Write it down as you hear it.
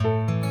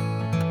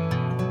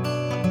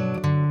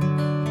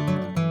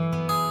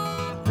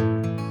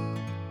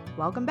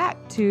Welcome back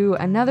to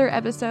another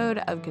episode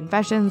of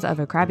Confessions of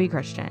a Crappy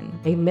Christian,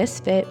 a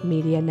Misfit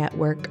Media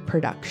Network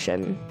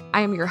production.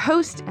 I am your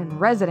host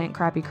and resident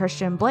crappy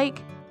Christian,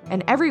 Blake,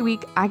 and every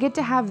week I get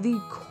to have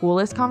the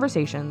coolest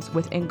conversations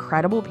with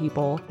incredible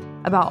people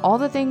about all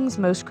the things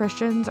most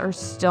Christians are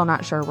still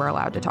not sure we're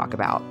allowed to talk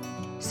about.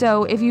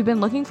 So if you've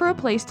been looking for a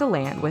place to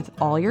land with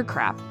all your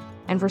crap,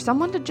 and for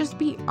someone to just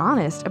be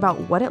honest about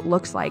what it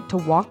looks like to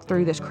walk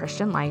through this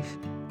Christian life,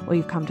 well,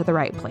 you've come to the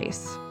right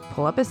place.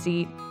 Pull up a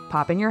seat,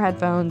 pop in your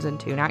headphones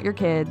and tune out your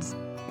kids,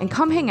 and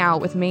come hang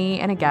out with me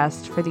and a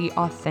guest for the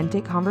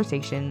authentic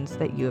conversations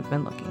that you have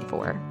been looking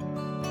for.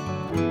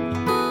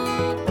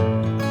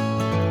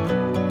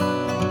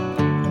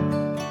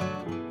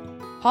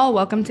 Paul,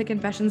 welcome to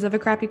Confessions of a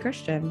Crappy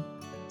Christian.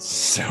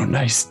 So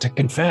nice to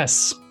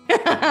confess.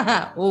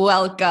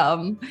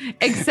 Welcome.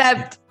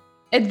 Except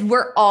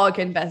we're all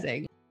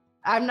confessing.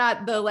 I'm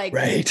not the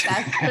right.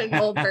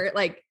 professional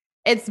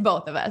it's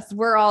both of us.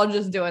 We're all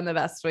just doing the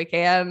best we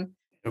can.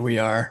 We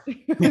are.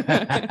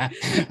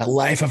 A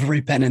life of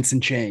repentance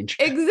and change.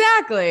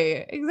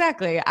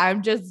 Exactly. I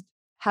just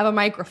have a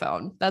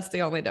microphone. That's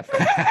the only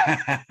difference.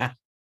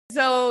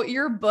 So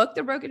your book,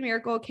 The Broken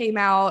Miracle, came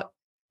out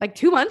like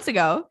 2 months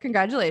ago.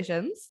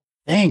 Congratulations.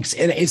 Thanks.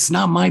 It's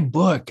not my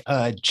book.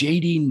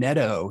 J.D.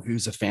 Netto,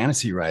 who's a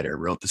fantasy writer,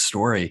 wrote the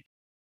story.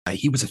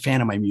 He was a fan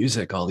of my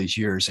music all these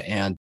years,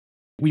 and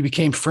we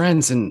became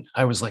friends. And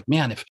I was like,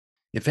 man,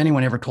 if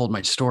anyone ever told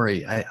my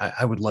story,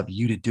 I would love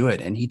you to do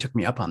it. And he took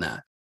me up on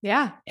that.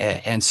 Yeah.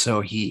 And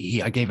so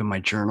I gave him my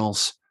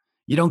journals.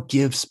 You don't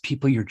give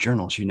people your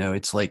journals,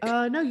 it's like,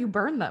 no, you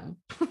burn them.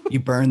 You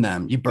burn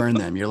them.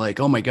 You're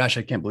like, oh my gosh,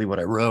 I can't believe what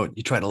I wrote.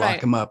 You try to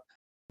lock them up.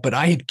 But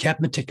I had kept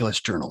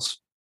meticulous journals,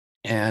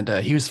 and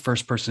he was the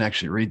first person to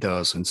actually read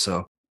those. And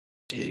so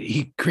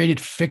he created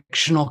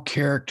fictional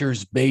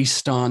characters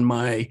based on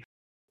my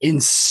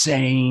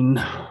insane,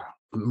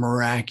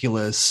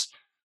 miraculous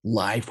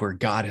life where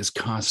God has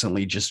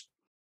constantly just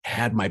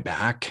had my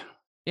back.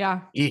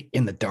 Yeah.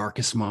 In the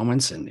darkest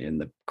moments and in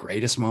the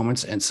greatest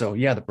moments. And so,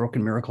 The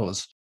Broken Miracle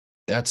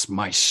that's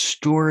my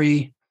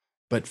story,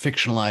 but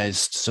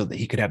fictionalized so that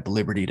he could have the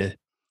liberty to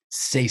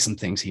say some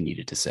things he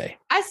needed to say.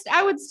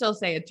 I would still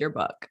say it's your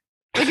book.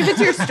 Like if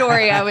it's your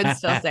story, I would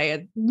still say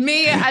it.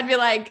 Me, I'd be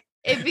like,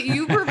 if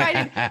you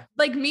provided,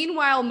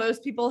 meanwhile,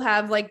 most people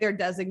have their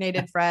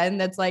designated friend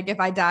that's like, if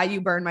I die,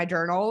 you burn my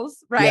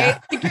journals, right?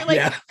 Yeah.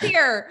 You're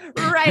here,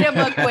 write a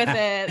book with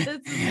it. This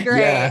is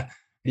great.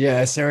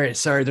 Yeah.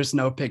 Sorry. There's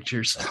no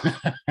pictures.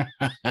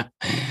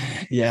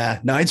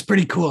 No, it's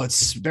pretty cool.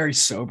 It's very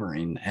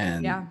sobering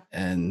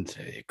and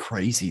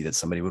crazy that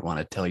somebody would want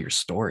to tell your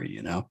story,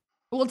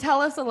 Well, tell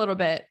us a little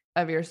bit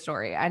of your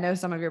story. I know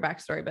some of your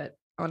backstory, but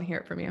I want to hear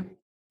it from you.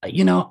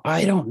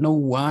 I don't know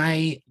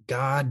why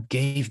God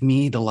gave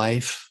me the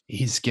life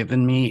he's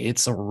given me.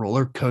 It's a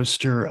roller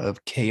coaster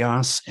of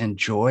chaos and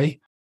joy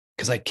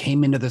because I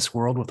came into this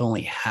world with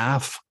only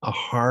half a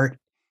heart.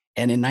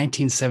 And in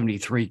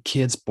 1973,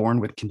 kids born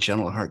with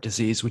congenital heart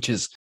disease, which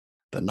is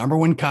the number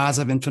one cause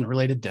of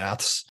infant-related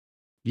deaths.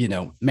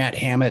 Matt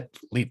Hammett,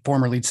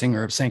 former lead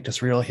singer of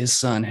Sanctus Real, his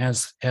son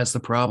has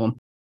the problem.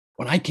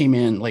 When I came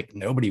in,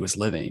 nobody was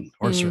living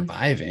or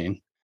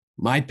surviving.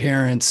 My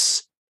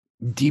parents,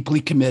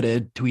 deeply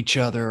committed to each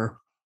other,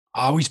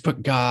 always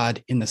put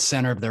God in the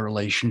center of their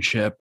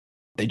relationship.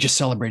 They just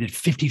celebrated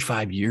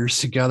 55 years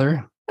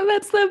together. And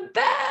that's the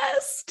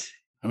best.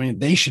 I mean,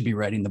 they should be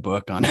writing the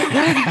book on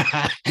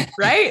it.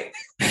 Right.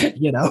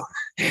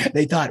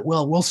 They thought,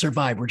 well, we'll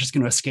survive. We're just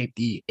going to escape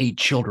the 8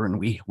 children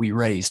we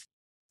raised.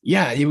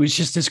 Yeah, it was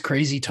just this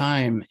crazy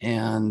time.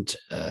 And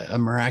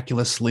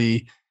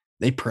miraculously,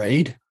 they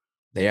prayed.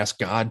 They asked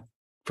God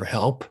for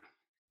help,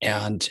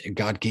 and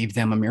God gave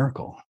them a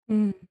miracle.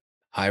 Mm.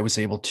 I was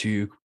able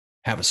to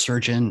have a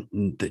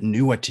surgeon that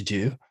knew what to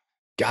do.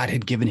 God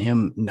had given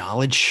him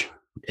knowledge,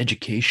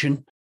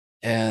 education.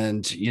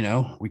 And,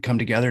 we come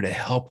together to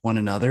help one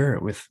another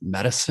with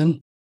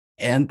medicine,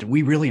 and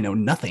we really know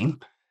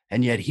nothing.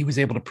 And yet he was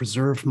able to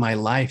preserve my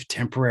life,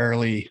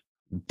 temporarily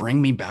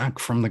bring me back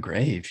from the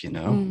grave,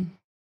 And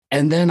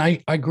then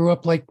I grew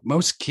up like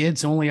most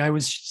kids, only I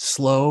was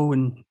slow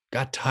and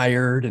got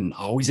tired and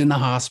always in the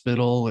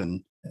hospital.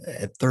 And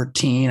at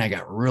 13, I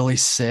got really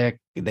sick.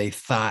 They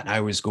thought I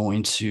was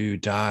going to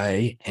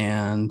die.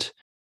 And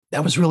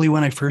that was really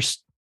when I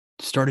first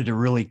started to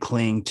really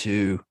cling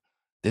to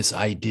this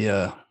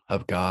idea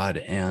of God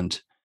and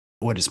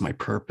what is my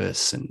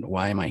purpose and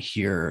why am I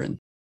here? And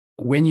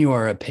when you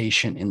are a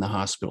patient in the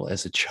hospital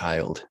as a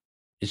child,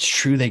 it's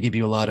true they give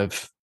you a lot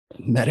of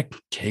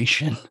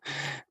medication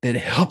that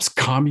helps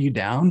calm you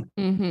down.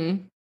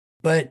 Mm-hmm.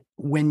 But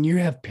when you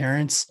have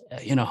parents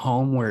in a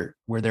home where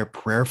they're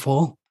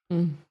prayerful,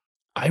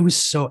 I was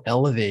so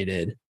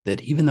elevated that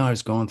even though I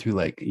was going through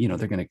they're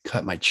going to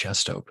cut my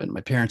chest open,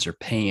 my parents are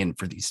paying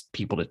for these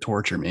people to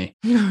torture me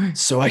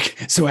so I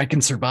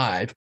can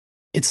survive.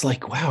 It's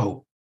like,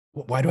 wow,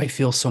 why do I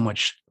feel so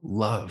much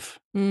love?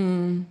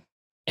 And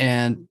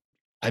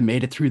I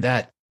made it through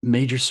that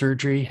major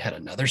surgery, had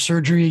another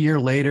surgery a year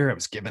later. I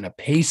was given a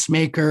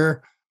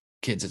pacemaker.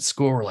 kids at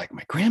school were like,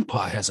 my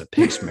grandpa has a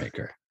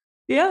pacemaker.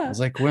 I Yeah. was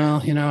like,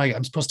 well, you know,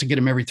 I'm supposed to get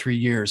him every 3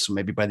 years. So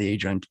maybe by the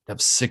age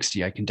of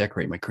 60, I can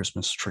decorate my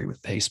Christmas tree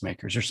with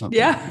pacemakers or something.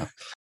 Yeah. You know?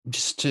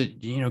 Just to,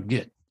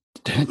 get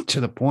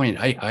to the point.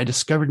 I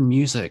discovered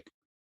music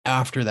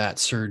after that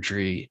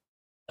surgery.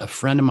 A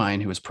friend of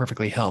mine who was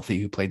perfectly healthy,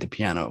 who played the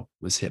piano,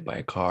 was hit by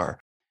a car.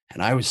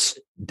 And I was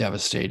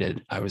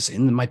devastated. I was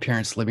in my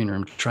parents' living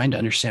room trying to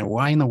understand,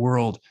 why in the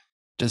world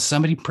does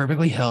somebody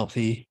perfectly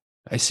healthy,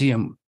 I see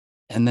him,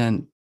 and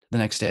then the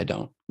next day I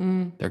don't.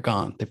 They're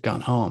gone. They've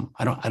gone home.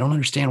 I don't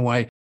understand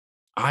why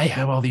I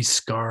have all these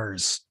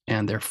scars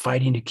and they're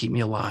fighting to keep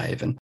me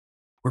alive. And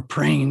we're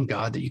praying,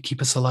 God, that you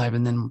keep us alive.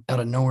 And then out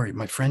of nowhere,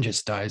 my friend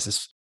just dies.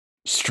 This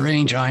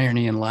strange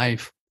irony in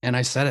life. And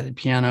I sat at the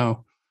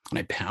piano and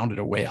I pounded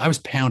away. I was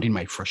pounding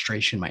my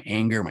frustration, my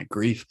anger, my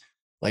grief.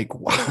 Like,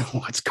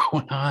 what's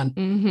going on?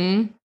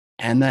 Mm-hmm.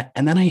 And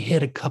then I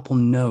hit a couple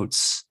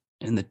notes,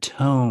 and the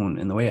tone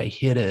and the way I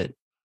hit it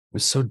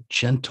was so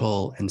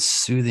gentle and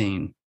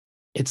soothing.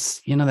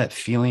 It's, that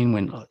feeling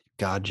when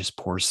God just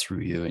pours through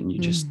you and you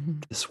just,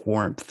 this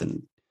warmth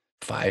and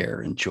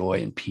fire and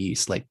joy and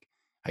peace. Like,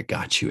 I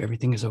got you.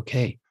 Everything is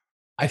okay.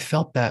 I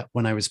felt that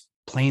when I was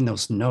playing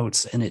those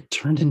notes, and it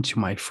turned into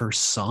my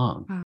first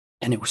song. Wow.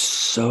 And it was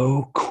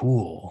so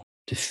cool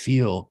to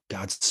feel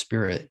God's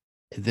spirit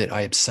that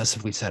I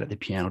obsessively sat at the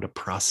piano to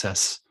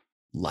process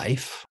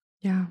life,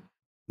 Yeah.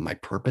 my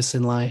purpose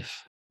in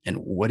life, and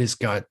what is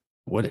God,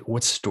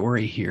 what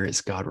story here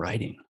is God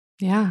writing?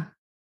 Yeah.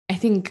 I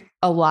think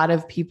a lot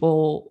of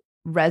people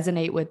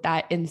resonate with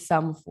that in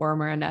some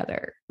form or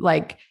another.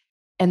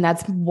 And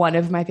that's one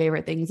of my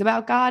favorite things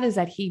about God, is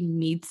that he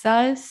meets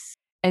us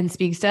and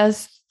speaks to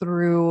us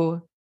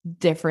through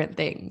different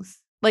things.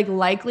 Like,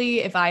 likely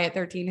if I at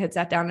 13 had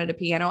sat down at a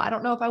piano, I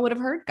don't know if I would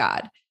have heard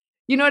God.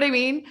 You know what I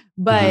mean?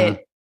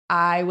 But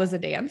I was a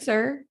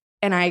dancer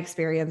and I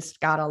experienced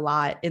God a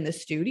lot in the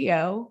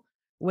studio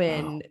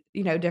when,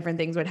 different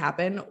things would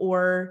happen.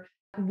 Or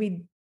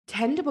we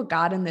tend to put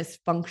God in this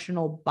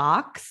functional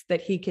box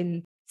that he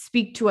can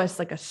speak to us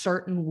like a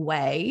certain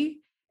way.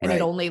 And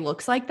it only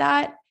looks like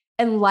that.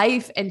 And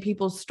life and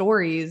people's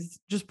stories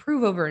just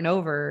prove over and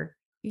over,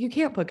 you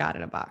can't put God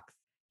in a box.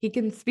 He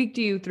can speak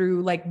to you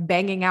through like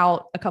banging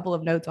out a couple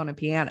of notes on a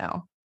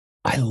piano.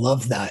 I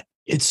love that.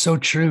 It's so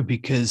true,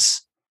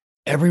 because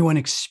everyone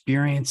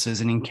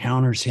experiences and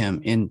encounters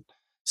him in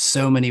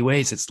so many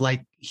ways. It's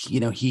like,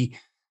 I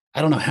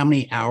don't know how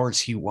many hours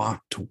he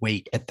walked to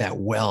wait at that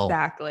well.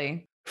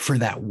 Exactly. For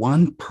that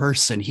one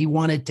person. He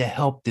wanted to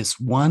help this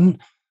one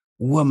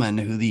woman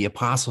who the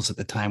apostles at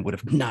the time would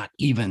have not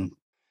even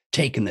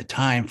taken the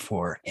time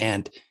for.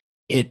 And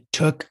it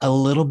took a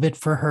little bit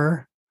for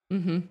her,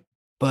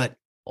 but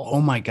oh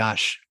my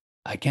gosh,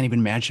 I can't even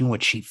imagine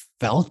what she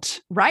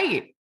felt.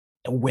 Right.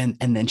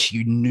 And then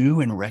she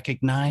knew and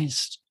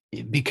recognized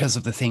because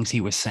of the things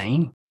he was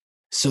saying.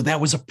 So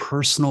that was a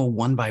personal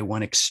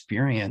 1-by-1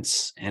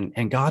 experience.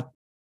 And God,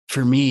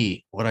 for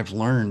me, what I've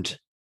learned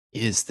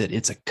is that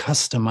it's a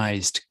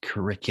customized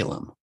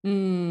curriculum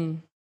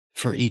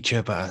for each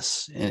of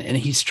us. And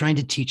he's trying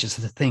to teach us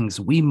the things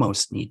we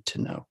most need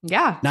to know.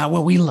 Yeah. Not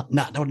what we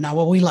not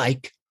what we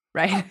like.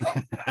 Right.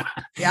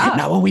 Yeah.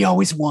 Not what we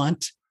always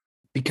want,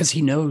 because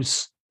he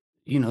knows,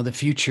 the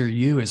future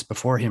you is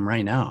before him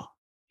right now.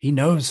 He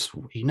knows.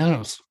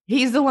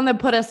 He's the one that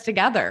put us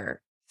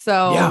together.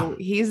 So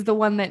he's the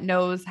one that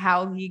knows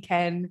how he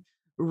can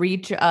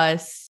reach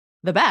us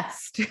the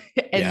best.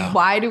 And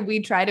why do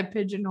we try to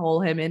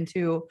pigeonhole him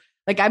into,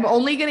 like, I'm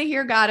only going to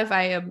hear God if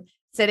I am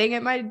sitting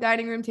at my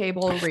dining room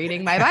table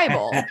reading my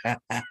Bible.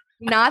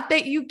 Not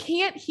that you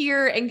can't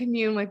hear and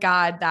commune with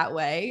God that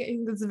way. I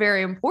think it's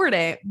very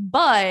important,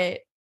 but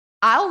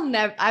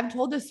I've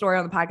told this story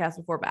on the podcast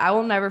before, but I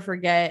will never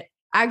forget.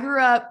 I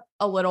grew up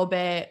a little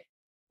bit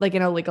like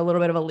in a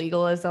little bit of a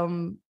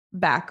legalism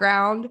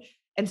background.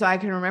 And so I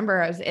can remember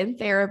I was in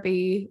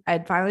therapy. I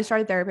had finally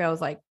started therapy. I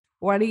was like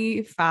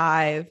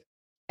 25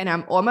 and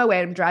I'm on my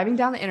way. I'm driving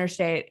down the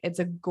interstate. It's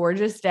a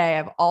gorgeous day. I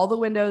have all the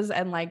windows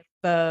and like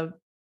the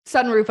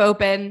sunroof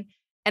open,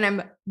 and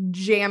I'm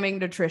jamming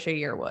to Trisha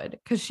Yearwood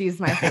because she's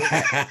my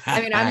favorite.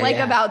 I mean, I'm like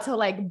about to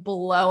like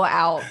blow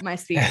out my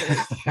speakers,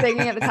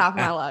 singing at the top of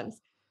my lungs.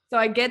 So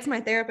I get to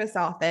my therapist's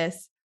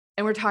office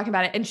and we're talking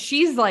about it. And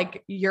she's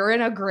like, you're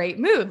in a great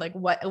mood. Like,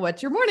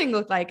 what's your morning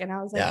look like? And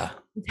I was like,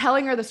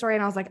 telling her the story.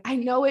 And I was like, I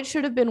know it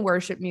should have been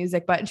worship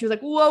music, but, and she was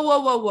like, whoa,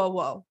 whoa, whoa, whoa,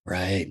 whoa.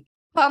 Right.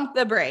 Pump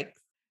the brakes.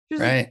 She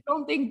was like, I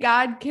don't think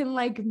God can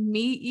like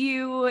meet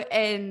you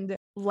and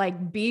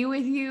like be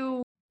with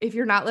you if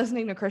you're not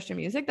listening to Christian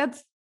music.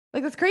 That's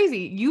crazy.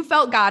 You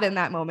felt God in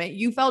that moment.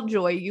 You felt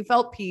joy. You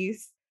felt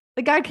peace.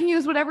 Like, God can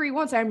use whatever he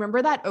wants. I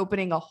remember that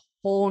opening a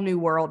whole new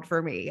world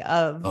for me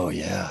of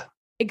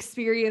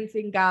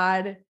experiencing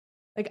God.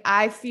 Like,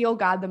 I feel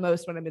God the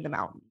most when I'm in the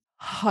mountains.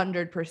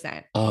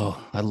 100%.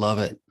 Oh, I love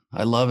it.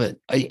 I love it.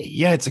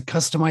 It's a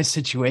customized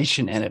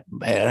situation. And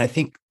I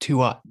think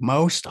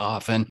most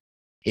often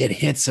it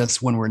hits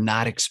us when we're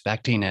not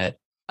expecting it.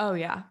 Oh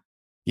yeah.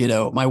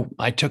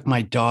 I took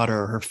my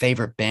daughter, her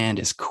favorite band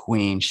is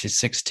Queen. She's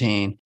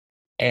 16.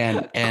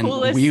 And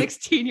coolest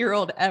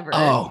 16-year-old ever.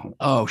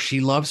 Oh, she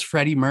loves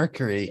Freddie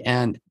Mercury.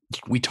 And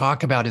we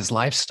talk about his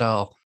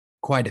lifestyle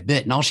quite a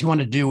bit. And all she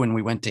wanted to do when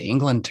we went to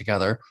England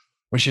together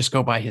was just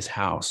go by his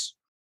house.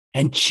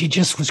 And she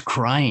just was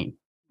crying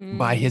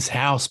by his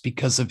house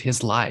because of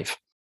his life.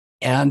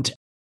 And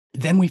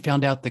then we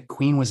found out that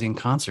Queen was in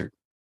concert.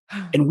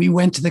 And we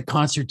went to the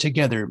concert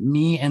together,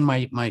 me and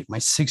my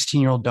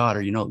 16-year-old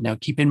daughter. Now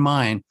keep in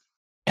mind,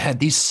 had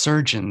these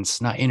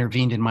surgeons not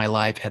intervened in my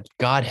life, had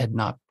God had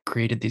not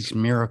created these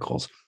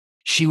miracles,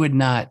 she would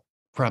not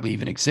probably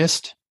even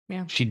exist.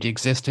 Yeah. She'd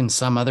exist in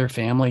some other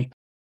family,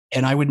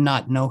 and I would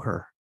not know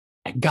her.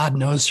 God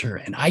knows her.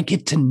 And I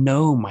get to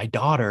know my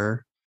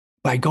daughter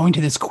by going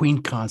to this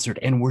Queen concert,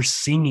 and we're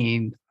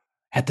singing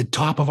at the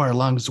top of our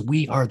lungs,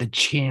 "We are the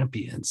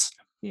champions."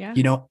 Yeah.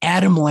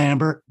 Adam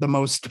Lambert, the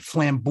most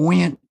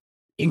flamboyant,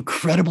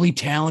 incredibly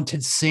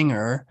talented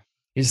singer,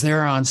 is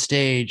there on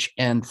stage.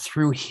 And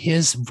through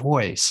his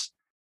voice,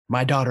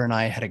 my daughter and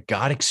I had a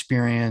God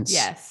experience.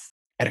 Yes.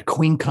 At a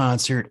Queen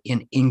concert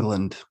in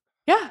England.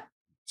 Yeah.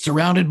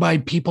 Surrounded by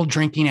people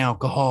drinking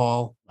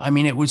alcohol. I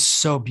mean, it was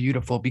so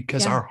beautiful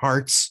because our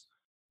hearts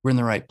were in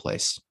the right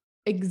place.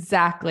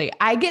 Exactly.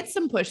 I get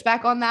some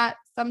pushback on that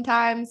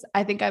sometimes.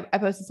 I think I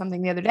posted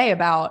something the other day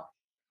about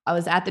I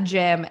was at the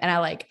gym and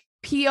I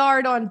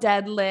PR'd on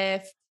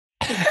deadlift,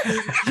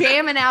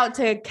 jamming out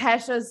to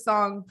Kesha's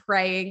song,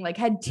 praying,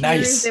 had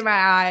tears in my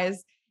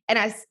eyes. And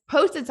I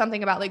posted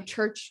something about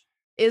church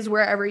is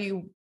wherever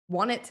you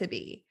want it to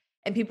be.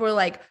 And people were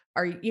like,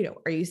 are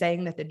you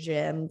saying that the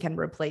gym can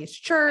replace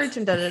church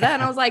and da-da-da?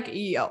 And I was like,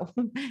 yo,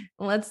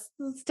 let's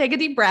take a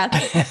deep breath.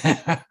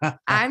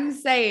 I'm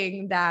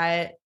saying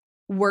that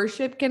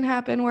worship can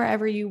happen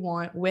wherever you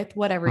want with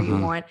whatever you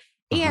want.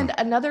 And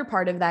another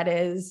part of that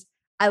is,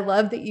 I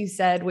love that you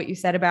said what you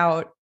said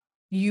about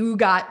you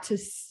got to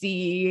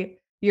see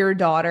your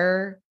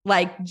daughter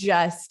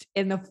just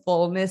in the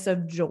fullness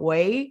of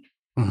joy.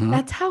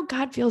 That's how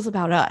God feels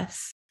about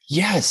us.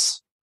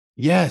 Yes.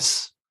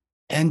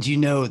 And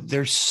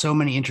there's so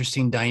many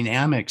interesting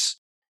dynamics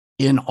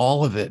in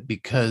all of it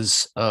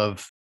because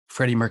of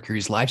Freddie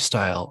Mercury's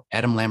lifestyle,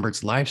 Adam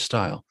Lambert's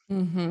lifestyle.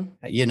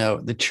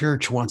 The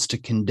church wants to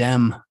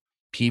condemn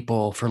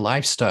people for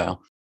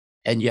lifestyle.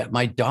 And yet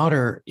my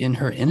daughter, in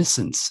her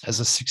innocence as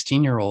a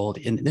 16-year-old,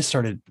 and this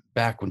started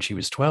back when she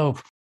was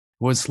 12,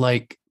 was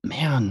like,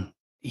 man,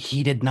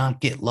 he did not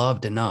get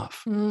loved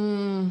enough.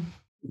 Why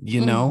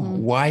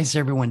is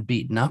everyone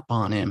beating up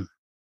on him?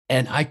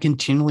 And I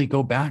continually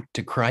go back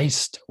to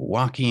Christ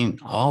walking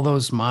all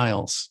those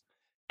miles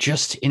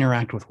just to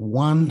interact with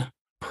one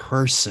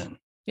person.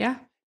 Yeah.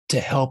 To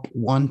help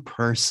one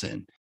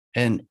person.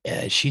 And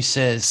she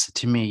says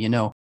to me,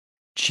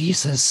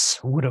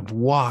 Jesus would have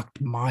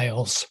walked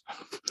miles.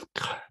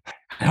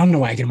 I don't know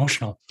why I get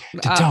emotional.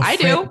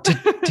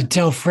 To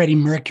tell Freddie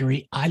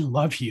Mercury, I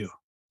love you.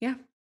 Yeah.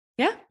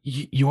 Yeah.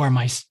 You are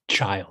my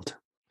child.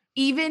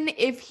 Even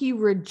if he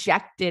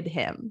rejected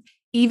him,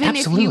 even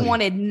if he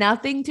wanted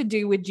nothing to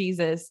do with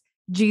Jesus,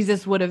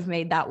 Jesus would have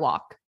made that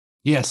walk.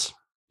 Yes.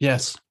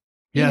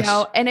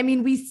 And I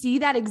mean, we see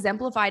that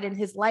exemplified in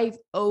his life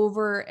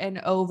over and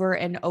over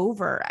and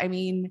over. I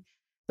mean,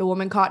 the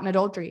woman caught in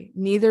adultery,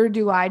 neither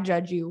do I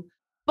judge you,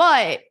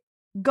 but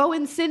go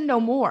and sin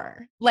no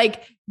more.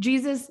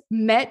 Jesus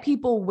met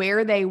people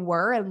where they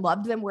were and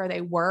loved them where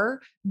they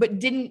were, but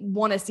didn't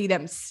want to see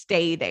them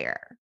stay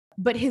there.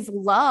 But his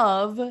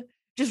love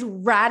just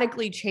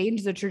radically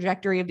changed the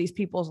trajectory of these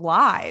people's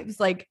lives.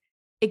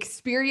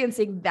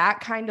 Experiencing that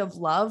kind of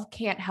love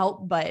can't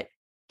help but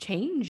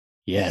change.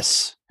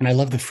 Yes. And I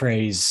love the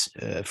phrase,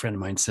 a friend of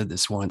mine said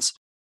this once,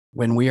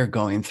 when we are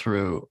going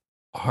through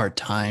hard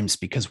times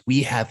because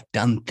we have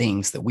done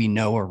things that we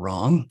know are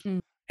wrong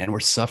and we're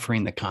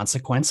suffering the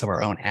consequence of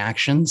our own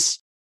actions.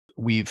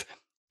 We've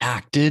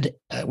acted,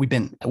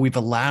 we've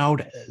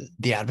allowed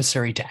the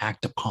adversary to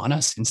act upon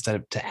us instead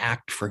of to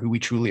act for who we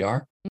truly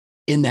are.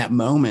 In that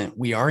moment,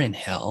 we are in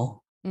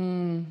hell.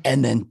 And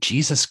then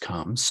Jesus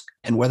comes,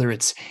 and whether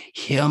it's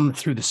him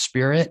through the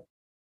Spirit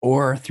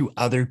or through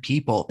other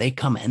people, they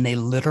come and they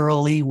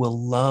literally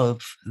will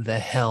love the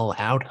hell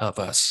out of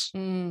us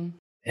and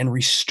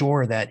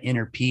restore that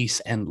inner peace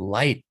and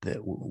light that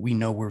we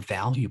know we're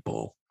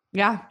valuable.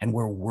 Yeah. And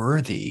we're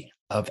worthy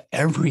of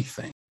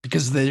everything,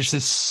 because there's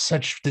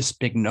this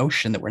big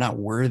notion that we're not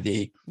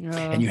worthy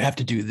and you have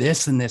to do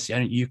this and this.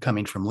 You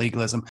coming from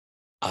legalism,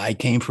 I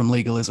came from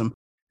legalism.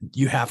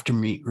 You have to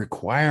meet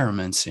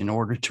requirements in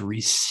order to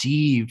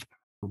receive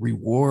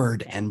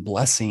reward and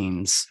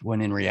blessings,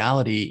 when in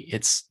reality,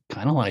 it's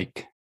kind of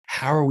like,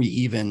 how are we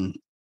even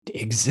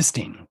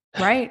existing?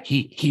 Right.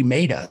 He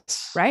made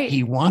us. Right.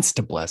 He wants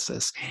to bless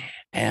us.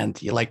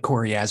 And like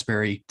Corey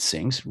Asbury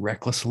sings,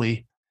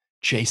 recklessly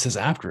chases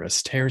after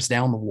us, tears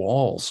down the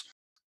walls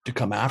to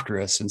come after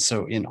us. And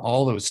so in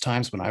all those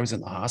times when I was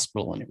in the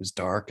hospital and it was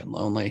dark and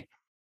lonely,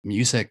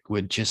 music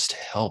would just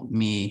help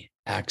me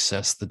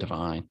access the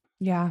divine.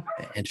 Yeah.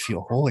 And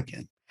feel whole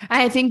again.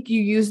 I think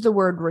you use the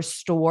word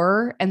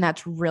restore, and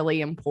that's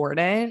really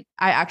important.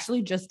 I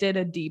actually just did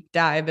a deep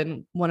dive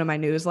in one of my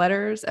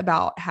newsletters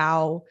about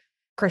how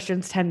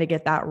Christians tend to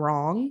get that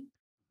wrong.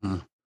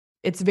 Mm.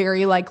 It's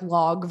very like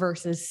log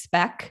versus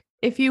spec,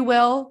 if you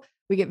will.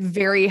 We get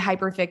very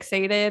hyper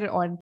fixated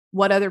on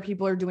what other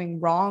people are doing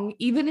wrong,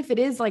 even if it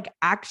is like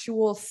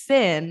actual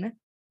sin,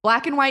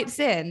 black and white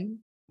sin,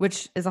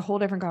 which is a whole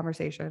different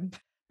conversation.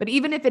 But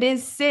even if it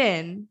is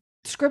sin,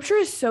 scripture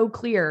is so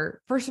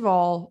clear. First of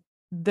all,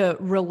 the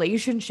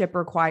relationship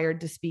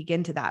required to speak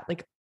into that.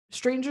 Like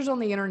strangers on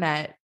the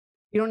internet,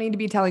 you don't need to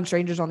be telling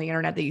strangers on the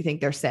internet that you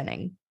think they're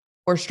sinning,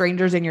 or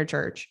strangers in your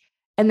church.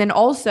 And then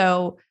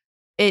also,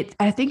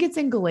 I think it's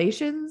in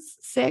Galatians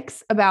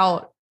 6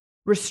 about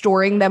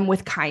restoring them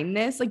with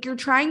kindness. Like you're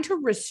trying to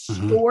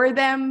restore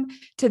them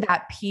to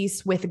that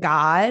peace with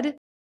God,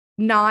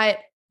 not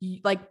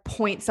like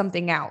point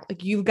something out.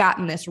 Like you've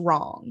gotten this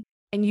wrong.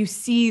 And you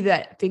see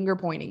that finger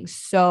pointing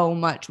so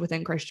much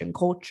within Christian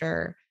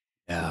culture.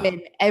 Yeah.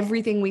 When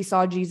everything we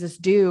saw Jesus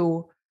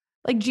do,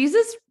 like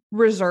Jesus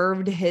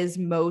reserved his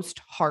most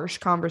harsh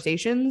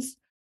conversations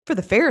for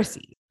the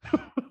Pharisees.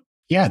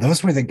 Yeah,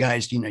 those were the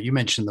guys, you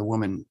mentioned the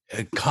woman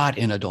caught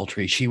in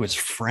adultery. She was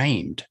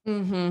framed.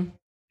 Mm-hmm.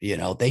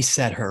 They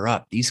set her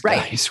up. These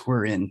guys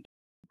were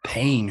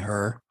paying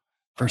her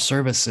for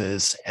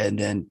services and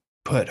then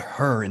put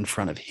her in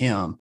front of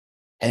him.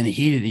 And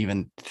he didn't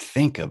even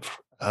think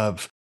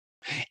of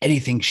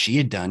anything she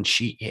had done.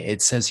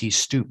 It says he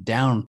stooped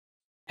down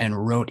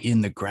and wrote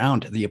in the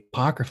ground. The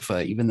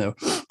Apocrypha, even though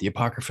the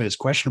Apocrypha is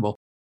questionable,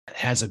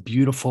 has a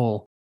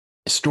beautiful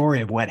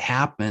story of what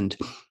happened.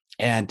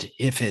 And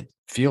if it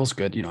feels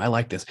good, I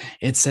like this.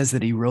 It says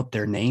that he wrote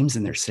their names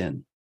and their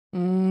sin.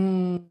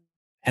 Mm.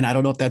 And I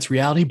don't know if that's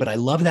reality, but I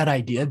love that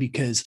idea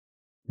because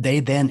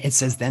it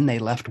says they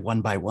left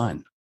one by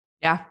one.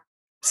 Yeah.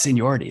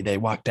 Seniority, they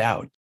walked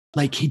out.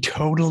 Like he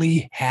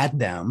totally had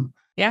them.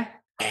 Yeah.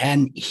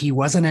 And he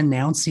wasn't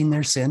announcing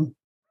their sin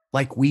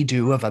like we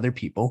do of other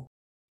people.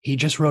 He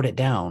just wrote it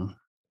down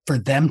for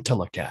them to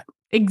look at.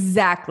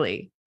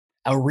 Exactly.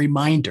 A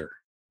reminder.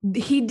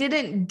 He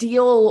didn't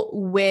deal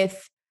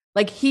with,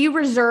 like, he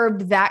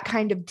reserved that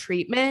kind of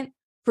treatment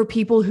for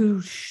people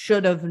who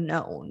should have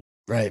known.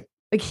 Right.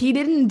 Like he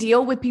didn't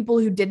deal with people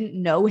who didn't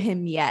know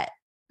him yet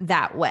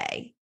that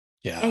way.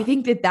 Yeah. I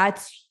think that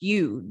that's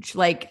huge.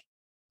 Like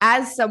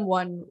as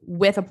someone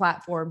with a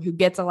platform who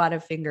gets a lot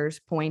of fingers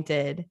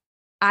pointed,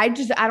 I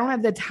don't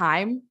have the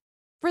time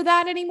for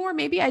that anymore.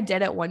 Maybe I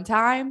did at one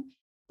time,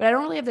 but I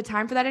don't really have the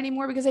time for that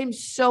anymore because I'm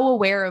so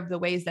aware of the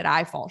ways that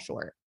I fall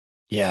short.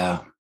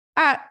 Yeah.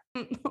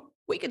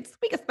 We could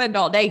spend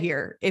all day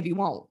here if you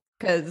want,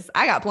 because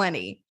I got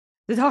plenty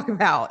to talk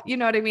about. You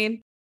know what I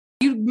mean?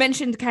 You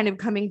mentioned kind of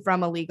coming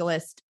from a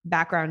legalist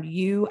background.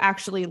 You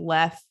actually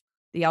left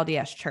the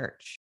LDS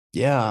church.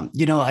 Yeah.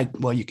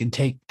 You can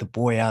take the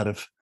boy out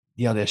of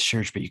the LDS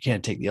church, but you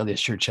can't take the LDS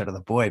church out of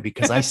the boy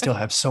because I still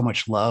have so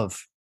much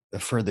love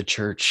for the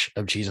Church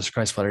of Jesus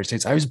Christ of Latter-day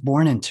Saints. I was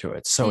born into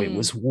it. So it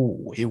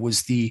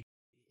was the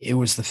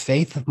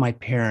faith of my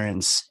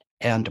parents,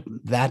 and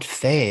that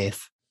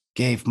faith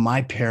gave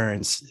my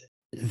parents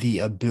the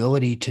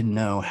ability to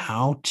know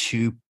how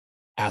to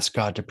ask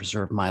God to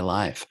preserve my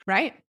life.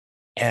 Right.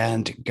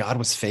 And God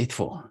was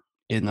faithful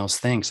in those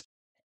things.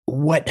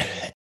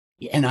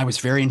 And I was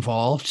very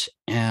involved,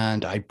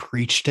 and I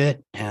preached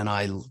it, and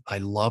I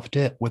loved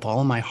it with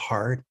all my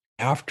heart.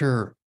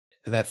 After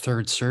that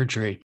third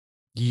surgery,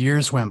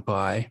 years went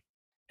by,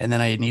 and then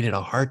I needed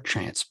a heart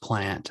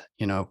transplant.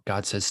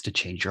 God says to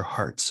change your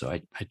heart. So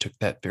I took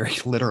that very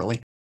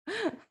literally.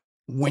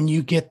 When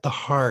you get the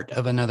heart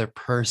of another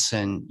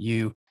person,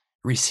 you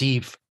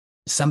receive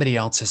somebody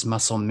else's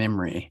muscle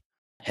memory,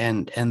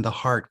 and the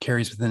heart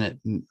carries within it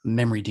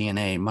memory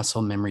DNA,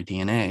 muscle memory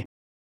DNA.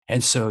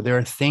 And so there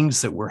are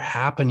things that were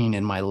happening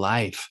in my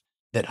life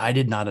that I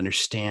did not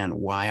understand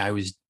why I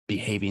was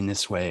behaving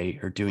this way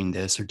or doing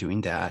this or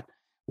doing that,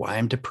 why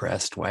I'm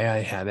depressed, why I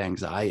have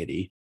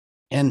anxiety.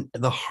 And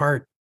the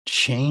heart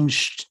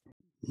changed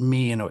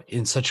me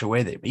in such a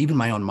way that even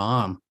my own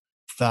mom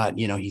thought,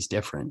 he's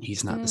different.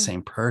 He's not the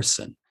same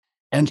person.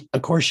 And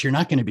of course, you're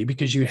not going to be,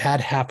 because you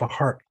had half a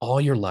heart all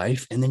your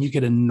life, and then you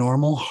get a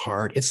normal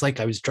heart. It's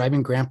like I was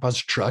driving grandpa's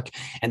truck,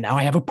 and now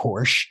I have a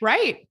Porsche.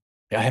 Right.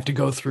 I have to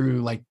go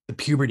through like the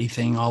puberty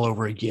thing all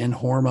over again,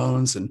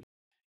 hormones and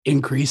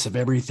increase of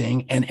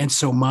everything. And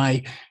so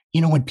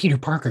when Peter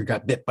Parker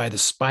got bit by the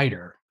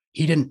spider,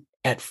 he didn't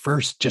at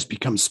first just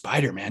become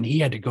Spider-Man. He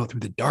had to go through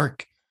the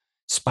dark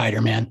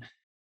Spider-Man.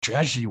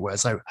 Tragedy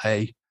was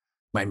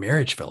my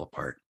marriage fell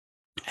apart,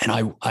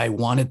 and I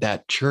wanted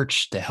that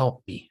church to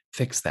help me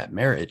fix that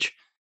marriage.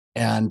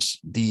 And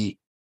the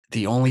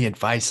only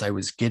advice I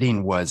was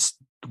getting was,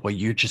 well,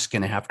 you're just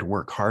going to have to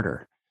work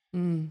harder.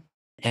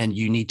 And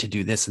you need to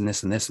do this and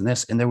this and this and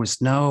this. And there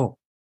was no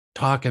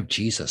talk of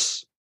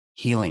Jesus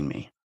healing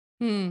me.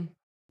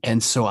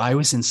 And so I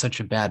was in such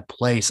a bad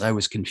place. I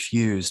was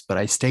confused, but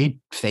I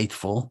stayed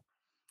faithful.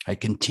 I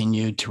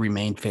continued to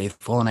remain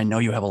faithful. And I know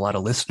you have a lot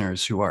of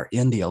listeners who are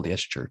in the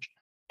LDS church.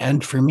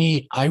 And for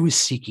me, I was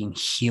seeking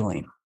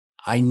healing.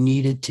 I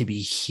needed to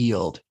be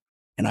healed.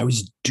 And I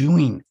was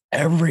doing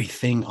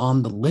everything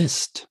on the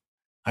list.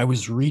 I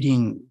was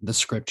reading the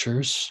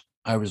scriptures.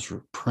 I was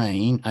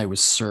praying. I was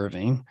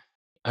serving.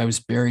 I was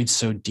buried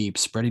so deep,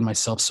 spreading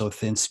myself so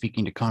thin,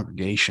 speaking to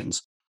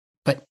congregations.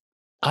 But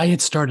I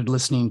had started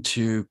listening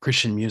to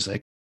Christian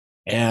music,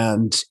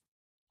 and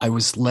I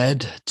was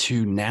led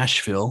to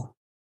Nashville.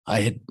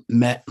 I had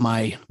met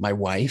my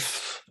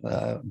wife,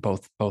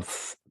 both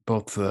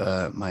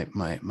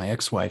my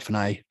ex-wife and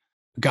I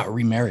got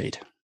remarried.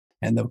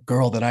 And the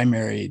girl that I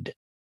married,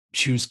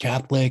 she was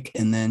Catholic,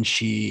 and then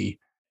she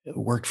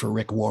worked for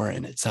Rick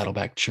Warren at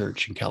Saddleback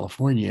Church in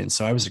California. And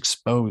so I was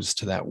exposed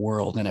to that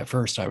world. And at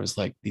first I was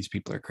like, these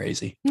people are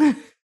crazy.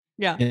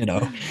 Yeah.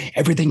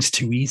 Everything's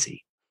too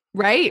easy.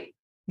 Right.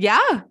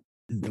 Yeah.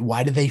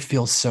 Why do they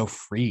feel so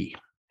free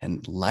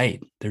and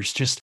light?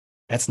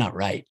 That's not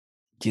right,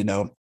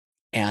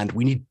 and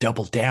we need to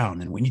double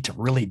down, and we need to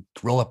really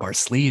roll up our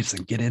sleeves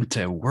and get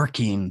into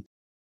working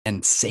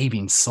and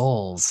saving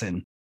souls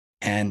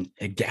and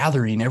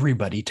gathering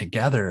everybody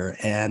together.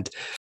 And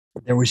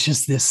there was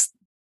just this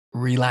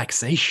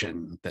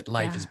relaxation that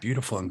life is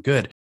beautiful and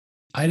good.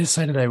 I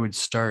decided I would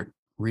start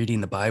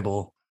reading the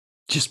Bible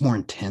just more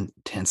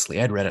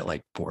intensely. I'd read it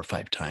like 4 or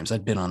 5 times.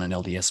 I'd been on an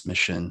LDS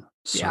mission,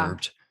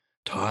 served,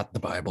 taught the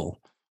Bible,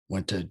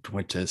 went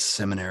to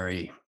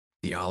seminary,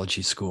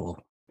 theology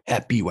school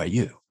at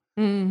BYU.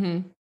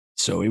 Mm-hmm.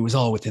 So it was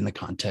all within the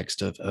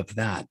context of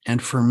that.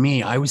 And for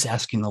me, I was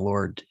asking the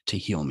Lord to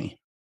heal me.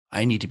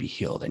 I need to be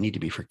healed. I need to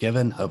be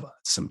forgiven of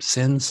some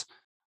sins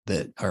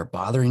that are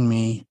bothering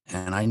me,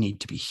 and I need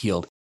to be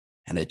healed.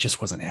 And it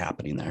just wasn't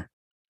happening there.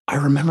 I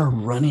remember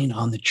running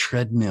on the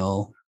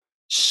treadmill,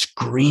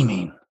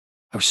 screaming.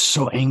 I was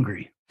so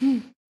angry.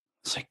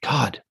 It's like,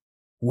 God,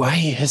 why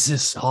has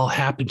this all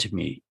happened to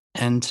me?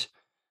 And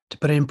to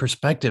put it in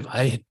perspective,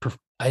 I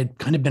had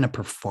kind of been a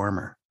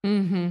performer.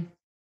 Mm-hmm.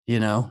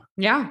 Yeah.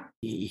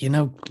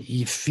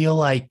 You feel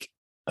like,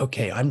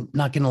 okay, I'm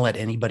not going to let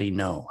anybody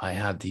know I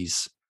have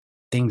these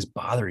things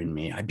bothering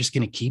me. I'm just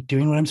going to keep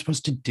doing what I'm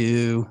supposed to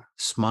do,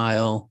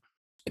 smile,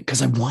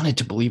 because I wanted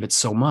to believe it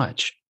so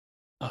much.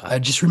 I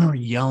just remember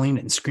yelling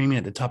and screaming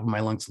at the top of my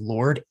lungs,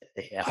 Lord,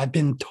 I've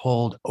been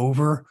told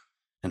over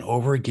and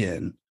over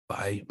again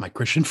by my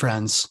Christian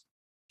friends,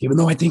 even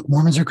though I think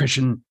Mormons are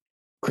Christian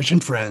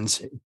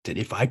friends, that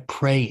if I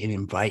pray and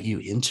invite you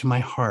into my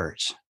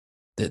heart,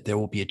 that there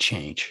will be a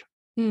change.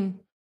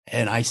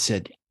 And I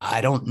said,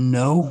 I don't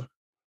know,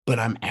 but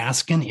I'm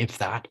asking if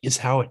that is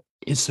how it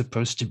is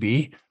supposed to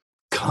be.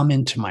 Come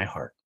into my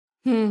heart.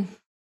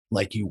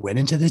 Like you went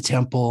into the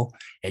temple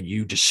and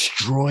you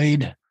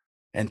destroyed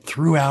and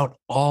threw out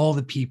all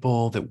the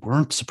people that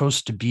weren't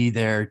supposed to be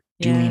there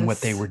doing what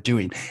they were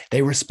doing.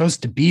 They were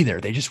supposed to be there.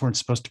 They just weren't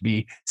supposed to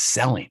be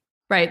selling.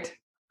 Right.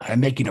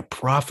 I'm making a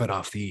profit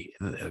off the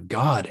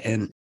God.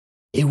 And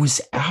it was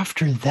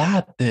after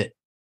that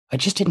I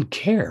just didn't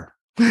care.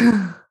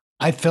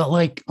 I felt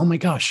like, oh my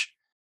gosh,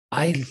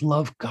 I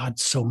love God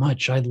so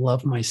much. I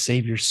love my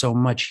Savior so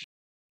much.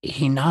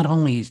 He not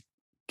only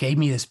gave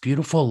me this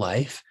beautiful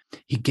life,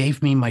 he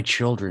gave me my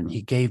children.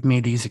 He gave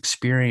me these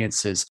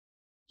experiences.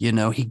 He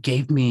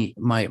gave me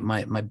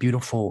my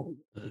beautiful,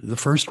 the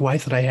first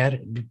wife that I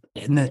had.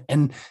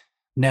 And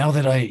now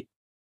that I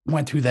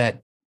went through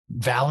that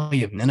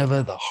valley of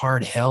Nineveh, the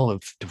hard hell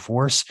of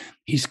divorce,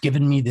 he's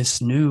given me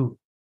this new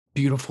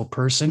beautiful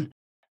person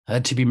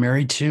to be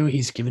married to.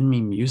 He's given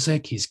me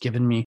music. He's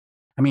given me,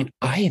 I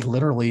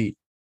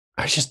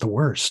was just the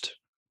worst.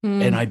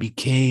 And I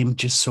became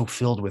just so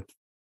filled with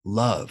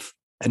love.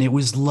 And it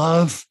was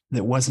love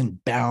that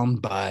wasn't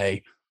bound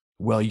by,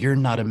 well, you're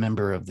not a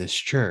member of this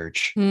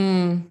church.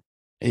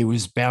 It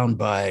was bound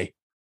by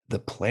the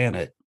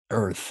planet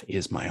Earth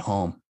is my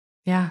home.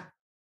 Yeah.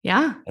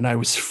 Yeah. And I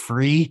was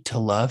free to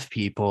love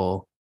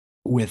people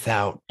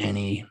without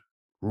any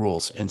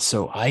rules. And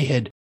so I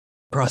had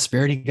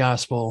prosperity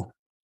gospel.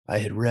 I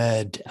had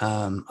read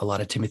a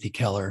lot of Timothy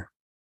Keller,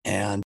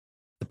 and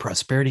the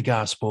prosperity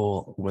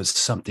gospel was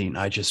something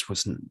I just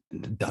wasn't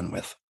done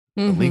with.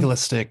 The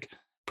legalistic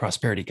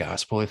prosperity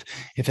gospel. If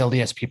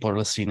LDS people are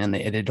listening and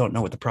they don't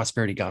know what the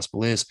prosperity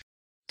gospel is,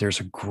 there's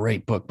a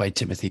great book by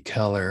Timothy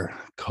Keller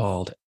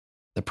called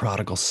The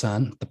Prodigal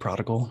Son, the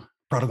Prodigal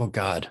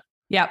God.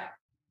 Yep.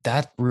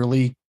 That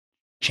really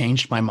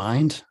changed my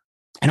mind.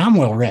 And I'm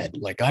well read.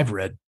 Like I've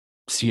read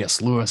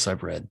C.S. Lewis,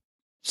 I've read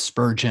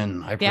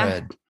Spurgeon, I've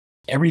read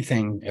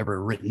everything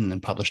ever written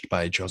and published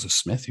by Joseph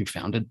Smith, who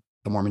founded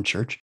the Mormon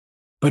Church.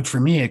 But for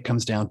me, it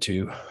comes down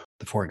to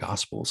the 4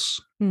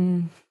 Gospels.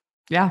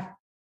 Yeah.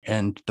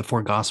 And the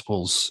 4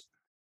 Gospels,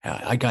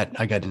 I got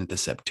into the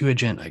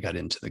Septuagint, I got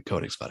into the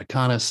Codex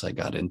Vaticanus, I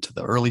got into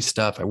the early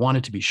stuff. I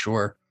wanted to be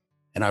sure.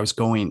 And I was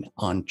going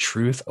on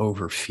truth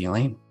over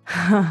feeling.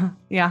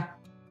 Yeah.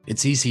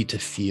 It's easy to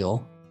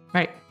feel.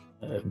 Right.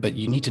 But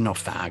you need to know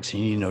facts.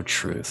 You need to know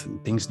truth.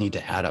 And things need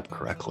to add up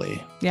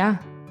correctly. Yeah.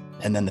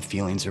 And then the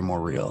feelings are more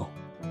real.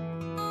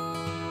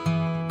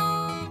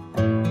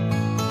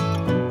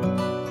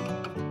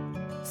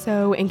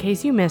 So in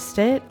case you missed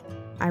it,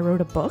 I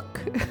wrote a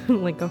book,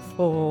 like a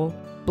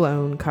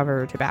full-blown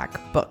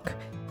cover-to-back book,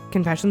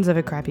 Confessions of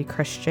a Crappy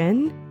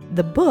Christian.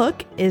 The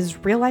book is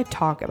real-life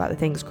talk about the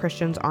things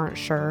Christians aren't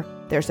sure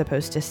they're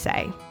supposed to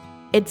say.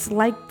 It's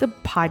like the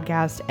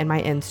podcast and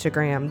my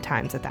Instagram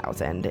times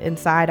 1,000.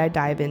 Inside, I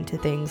dive into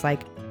things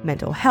like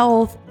mental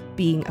health,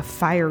 being a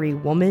fiery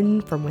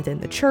woman from within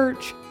the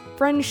church,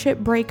 friendship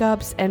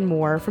breakups, and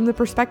more from the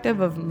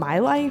perspective of my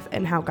life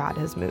and how God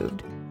has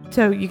moved.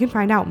 So you can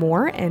find out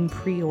more and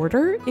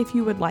pre-order if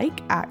you would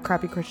like at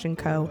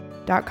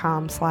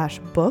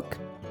crappychristianco.com/book.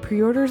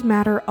 Pre-orders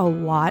matter a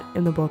lot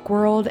in the book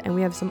world, and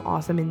we have some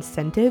awesome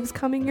incentives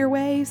coming your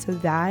way, so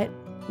that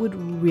would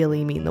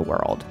really mean the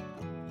world.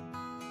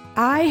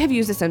 I have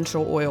used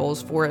essential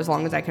oils for as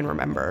long as I can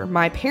remember.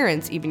 My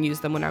parents even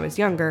used them when I was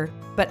younger,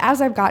 but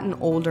as I've gotten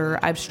older,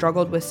 I've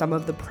struggled with some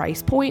of the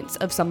price points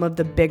of some of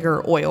the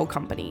bigger oil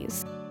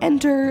companies.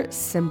 Enter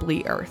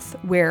Simply Earth,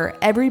 where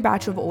every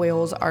batch of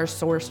oils are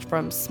sourced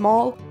from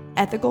small,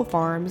 ethical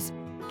farms,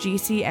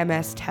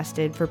 GCMS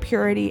tested for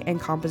purity and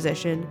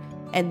composition,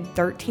 and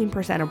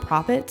 13% of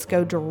profits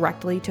go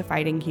directly to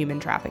fighting human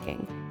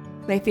trafficking.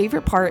 My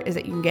favorite part is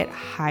that you can get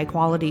high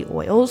quality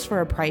oils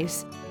for a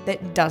price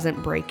that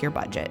doesn't break your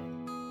budget.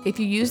 If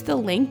you use the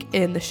link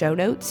in the show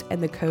notes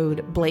and the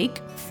code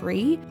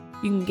BLAKEFREE,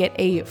 you can get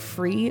a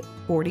free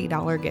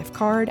 $40 gift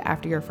card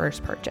after your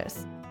first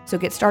purchase. So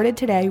get started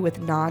today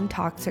with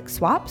non-toxic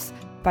swaps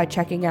by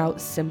checking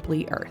out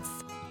Simply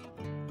Earth.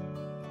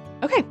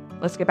 Okay,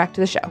 let's get back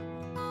to the show.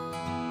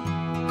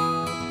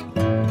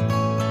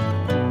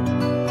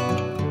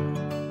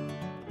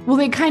 Well,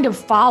 they kind of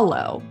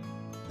follow.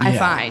 I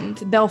find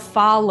they'll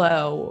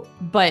follow,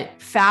 but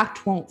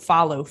fact won't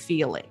follow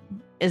feeling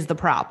is the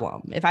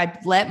problem. If I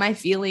let my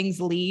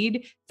feelings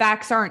lead,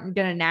 facts aren't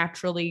going to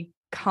naturally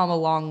come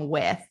along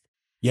with.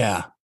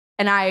 Yeah.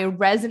 And I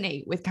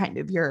resonate with kind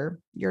of your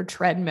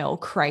treadmill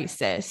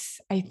crisis.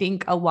 I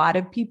think a lot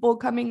of people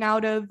coming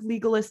out of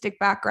legalistic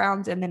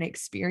backgrounds and then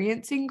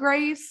experiencing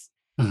grace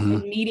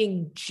and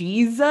meeting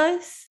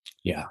Jesus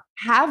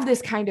have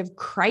this kind of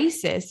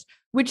crisis,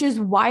 which is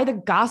why the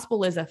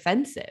gospel is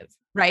offensive.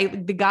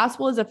 Right? The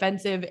gospel is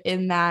offensive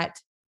in that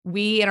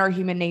we in our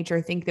human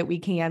nature think that we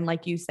can,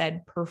 like you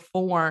said,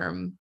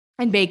 perform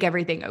and make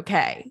everything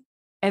okay.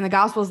 And the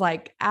gospel is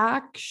like,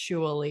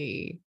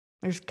 actually,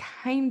 there's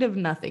kind of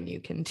nothing you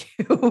can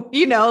do,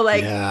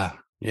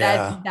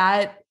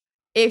 that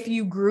if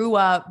you grew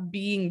up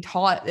being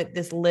taught that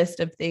this list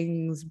of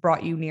things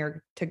brought you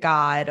near to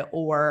God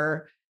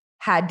or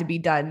had to be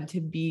done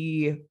to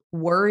be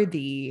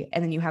worthy,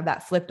 and then you have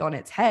that flipped on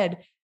its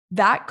head,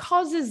 that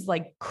causes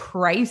like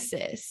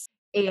crisis.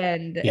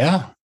 And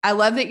I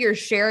love that you're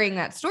sharing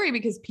that story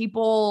because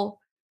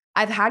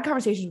I've had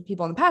conversations with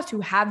people in the past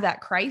who have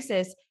that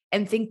crisis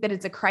and think that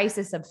it's a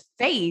crisis of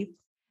faith.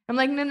 I'm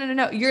like,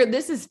 no.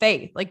 This is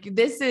faith. Like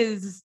this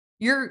is,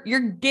 you're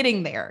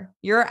getting there.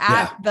 You're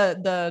at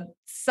the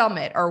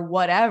summit or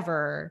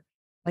whatever.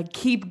 Like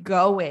keep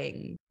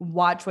going,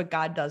 watch what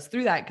God does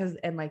through that.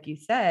 And like you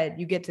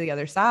said, you get to the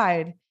other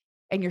side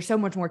and you're so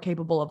much more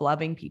capable of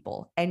loving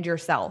people and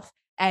yourself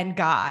and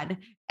God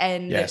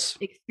and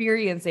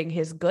experiencing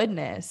his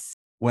goodness.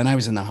 When I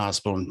was in the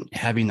hospital and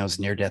having those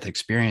near-death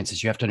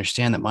experiences, you have to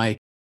understand that my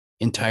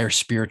entire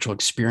spiritual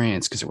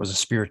experience, because it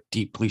was a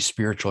deeply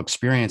spiritual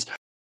experience,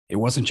 it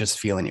wasn't just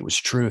feeling, it was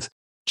truth.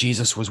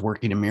 Jesus was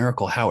working a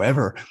miracle.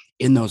 However,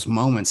 in those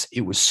moments,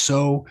 it was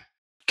so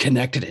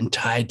connected and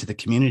tied to the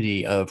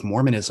community of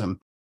Mormonism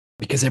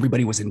because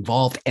everybody was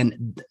involved.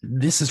 And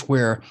this is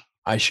where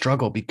I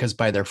struggle, because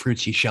by their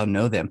fruits ye shall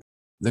know them.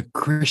 The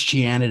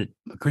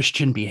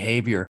Christian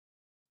behavior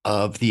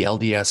of the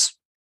LDS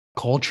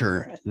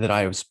culture that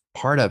I was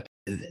part of,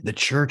 the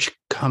church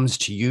comes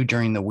to you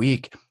during the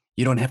week.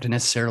 You don't have to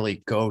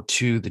necessarily go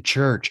to the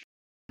church.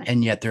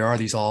 And yet there are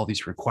all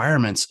these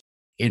requirements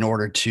in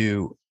order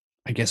to,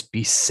 I guess,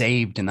 be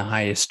saved in the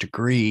highest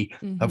degree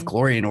of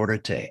glory in order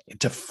to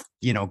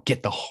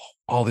get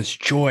all this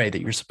joy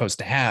that you're supposed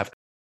to have.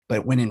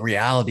 But when in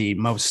reality,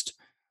 most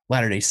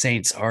Latter-day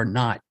Saints are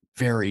not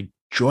very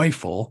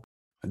joyful.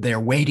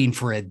 They're waiting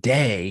for a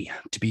day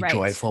to be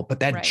joyful, but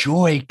that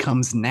joy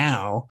comes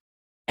now.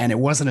 And it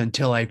wasn't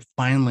until I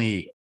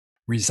finally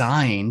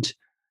resigned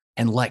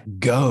and let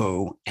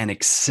go and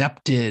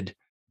accepted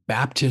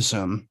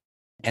baptism,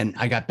 and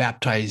I got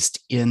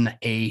baptized in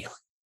a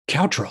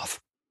cow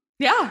trough.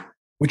 Yeah.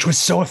 Which was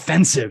so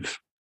offensive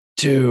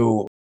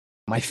to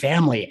my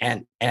family,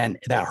 and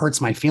that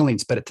hurts my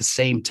feelings. But at the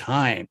same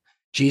time,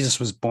 Jesus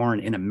was born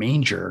in a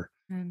manger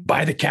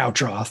by the cow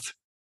trough.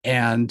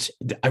 And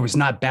I was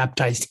not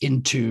baptized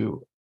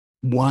into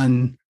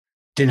one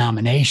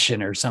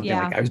denomination or something.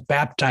 Like I was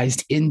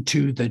baptized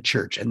into the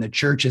church, and the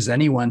church is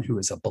anyone who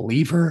is a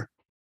believer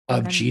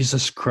of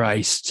Jesus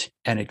Christ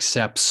and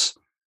accepts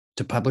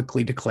to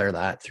publicly declare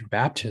that through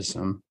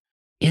baptism.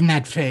 In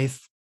that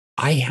faith,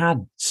 I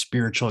had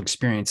spiritual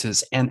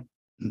experiences, and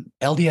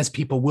LDS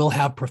people will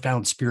have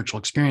profound spiritual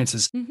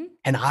experiences.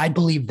 And I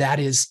believe that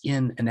is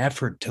in an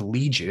effort to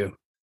lead you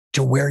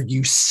to where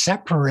you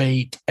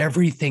separate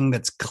everything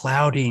that's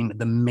clouding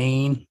the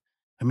main.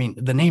 I mean,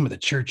 the name of the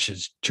church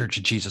is Church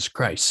of Jesus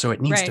Christ. So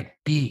it needs to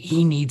be,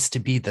 he needs to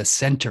be the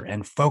center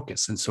and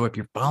focus. And so if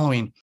you're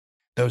following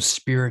those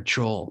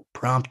spiritual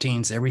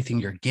promptings, everything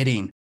you're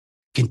getting,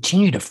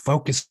 continue to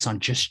focus on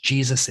just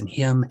Jesus and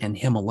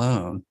him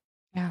alone.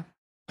 Yeah.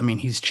 I mean,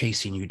 he's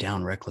chasing you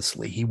down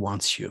recklessly. He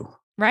wants you.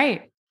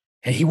 Right.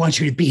 And he wants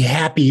you to be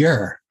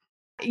happier.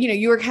 You know,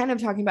 you were kind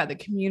of talking about the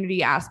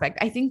community aspect.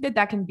 I think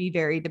that can be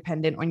very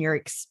dependent on your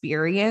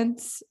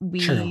experience.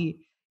 True.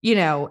 You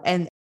know,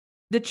 and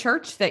the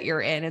church that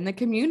you're in and the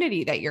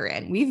community that you're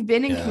in. We've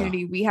been in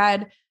community.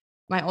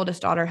 My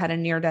oldest daughter had a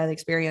near-death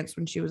experience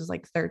when she was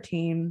like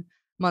 13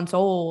 months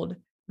old.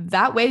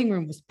 That waiting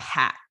room was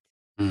packed.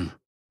 Mm.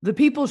 The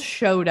people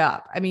showed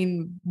up. I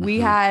mean, we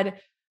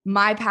had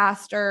my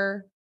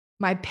pastor,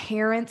 my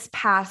parents'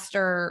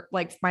 pastor,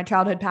 like my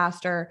childhood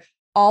pastor,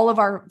 all of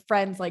our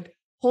friends, like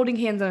holding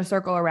hands in a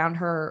circle around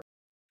her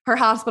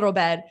hospital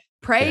bed,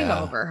 praying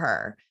over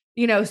her,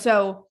 you know,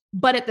 so,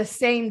 but at the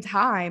same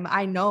time,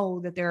 I know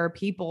that there are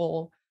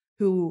people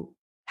who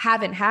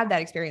haven't had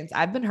that experience.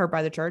 I've been hurt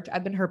by the church.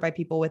 I've been hurt by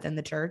people within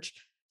the church.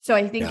 So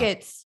I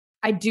think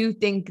I do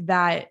think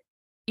that,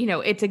 you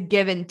know, it's a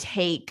give and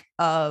take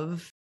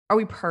of, are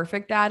we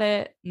perfect at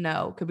it?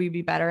 No. Could we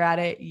be better at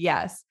it?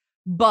 Yes.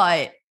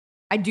 But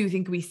I do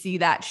think we see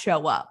that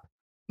show up.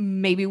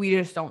 Maybe we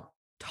just don't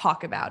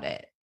talk about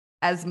it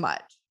as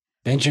much.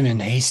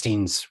 Benjamin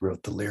Hastings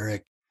wrote the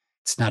lyric,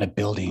 "It's not a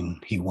building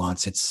he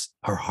wants, it's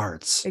our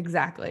hearts."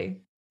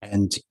 Exactly.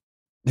 And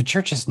the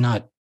church is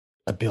not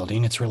a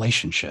building, it's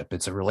relationship.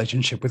 It's a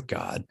relationship with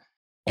God.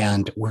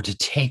 And we're to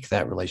take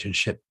that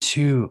relationship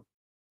to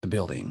the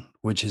building,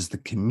 which is the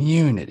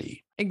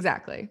community.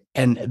 Exactly.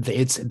 And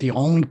it's the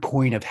only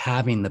point of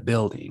having the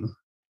building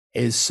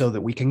is so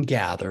that we can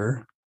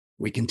gather,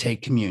 we can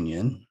take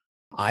communion.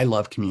 I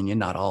love communion.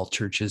 Not all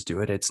churches do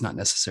it. It's not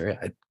necessary,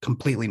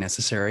 completely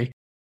necessary,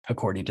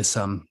 according to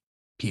some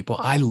people.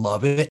 I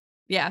love it.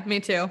 Yeah, me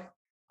too.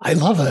 I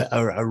love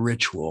a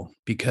ritual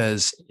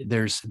because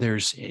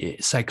there's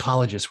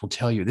psychologists will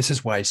tell you this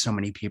is why so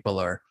many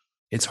people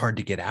it's hard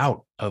to get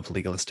out of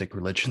legalistic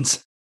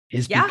religions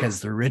is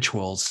because the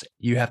rituals,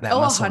 you have that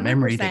muscle 100%.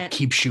 memory that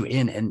keeps you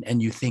in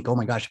and you think, oh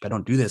my gosh, if I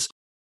don't do this,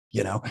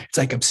 you know, it's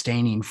like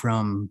abstaining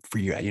from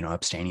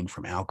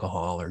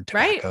alcohol or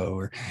tobacco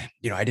or,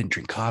 you know, I didn't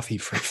drink coffee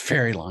for a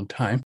very long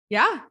time.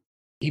 Yeah.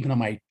 Even on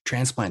my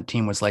transplant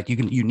team was like, you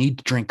need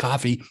to drink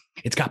coffee.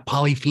 It's got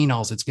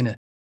polyphenols. It's going to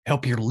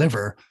help your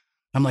liver.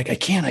 I'm like, I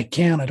can't, I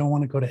don't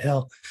want to go to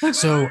hell.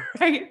 So,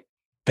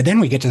 but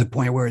then we get to the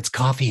point where it's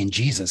coffee and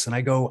Jesus. And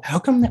I go, how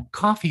come that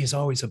coffee is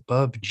always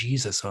above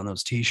Jesus on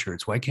those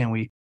t-shirts? Why can't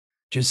we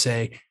just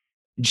say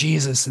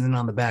Jesus? And then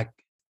on the back,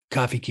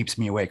 coffee keeps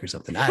me awake or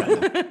something. I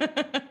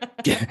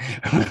don't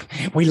know.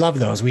 We love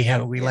those. We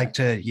like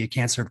to, you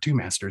can't serve two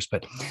masters,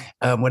 but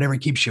whatever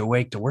keeps you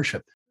awake to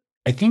worship.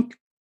 I think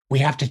we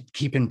have to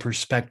keep in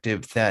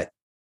perspective that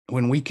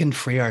when we can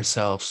free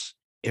ourselves,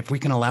 if we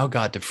can allow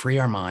God to free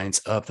our minds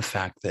of the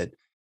fact that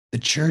the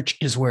church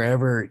is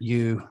wherever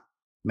you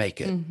make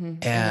it.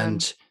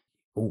 And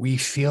we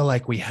feel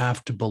like we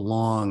have to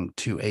belong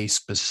to a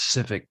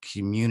specific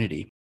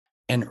community.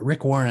 And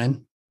Rick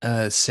Warren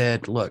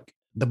said, look,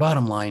 the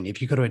bottom line,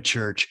 if you go to a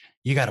church,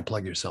 you got to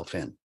plug yourself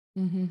in.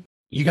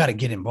 You got to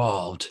get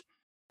involved.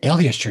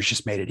 LDS Church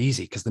just made it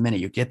easy because the minute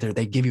you get there,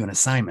 they give you an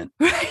assignment.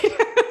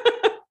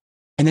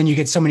 And then you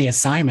get so many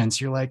assignments,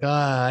 you're like,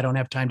 I don't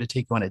have time to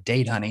take you on a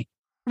date, honey.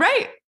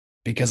 Right.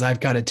 Because I've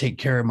got to take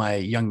care of my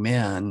young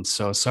men.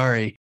 So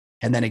sorry.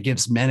 And then it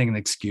gives men an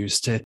excuse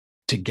to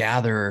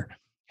gather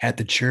at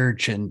the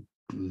church and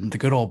the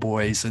good old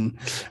boys. And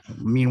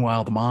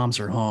meanwhile, the moms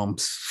are home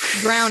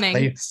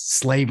drowning,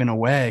 slaving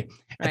away.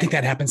 Right. I think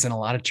that happens in a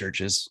lot of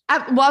churches.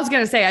 I was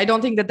going to say, I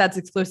don't think that that's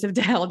exclusive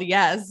to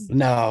LDS.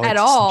 No, at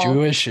it's all.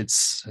 Jewish.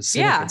 It's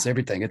Hasidic, it's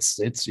everything. It's.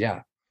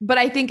 But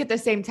I think at the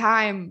same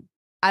time,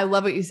 I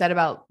love what you said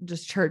about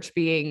just church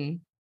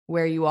being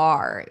where you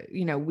are.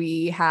 You know,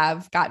 we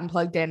have gotten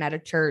plugged in at a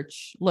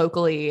church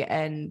locally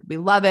and we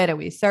love it and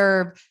we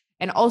serve.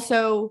 And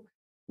also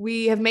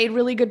we have made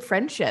really good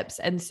friendships.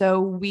 And so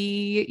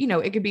we, you know,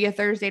 it could be a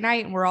Thursday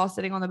night and we're all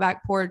sitting on the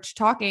back porch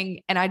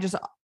talking. And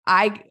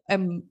I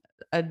am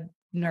a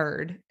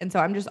nerd. And so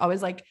I'm just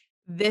always like,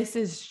 this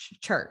is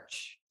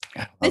church.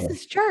 This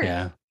is church.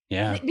 Yeah.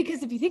 Yeah.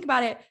 Because if you think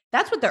about it,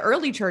 that's what the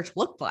early church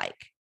looked like.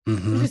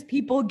 Just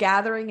people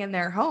gathering in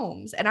their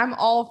homes. And I'm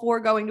all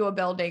for going to a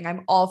building.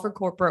 I'm all for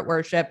corporate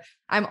worship.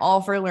 I'm all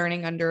for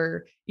learning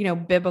under, you know,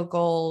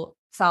 biblical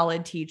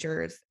solid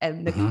teachers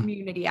and the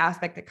community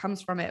aspect that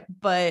comes from it.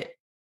 But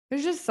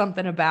there's just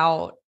something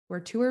about where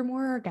two or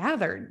more are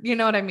gathered. You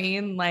know what I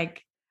mean?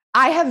 Like,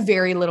 I have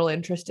very little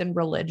interest in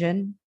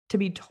religion, to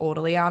be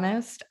totally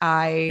honest.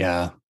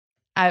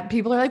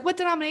 People are like, what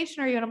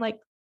denomination are you? And I'm like,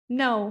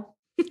 no.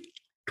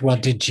 Well,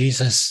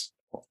 Jesus,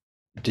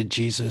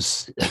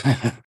 Jesus,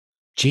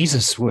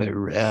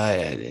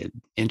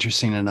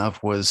 interesting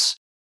enough, was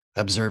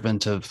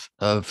observant of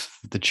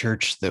the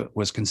church that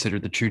was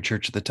considered the true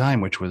church at the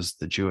time, which was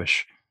the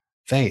Jewish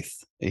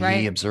faith.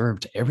 He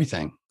observed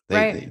everything.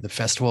 The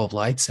Festival of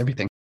Lights,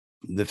 everything.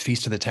 The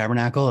Feast of the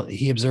Tabernacle,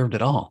 he observed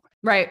it all.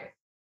 Right.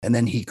 And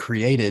then he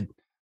created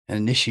and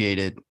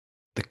initiated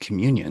the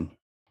communion.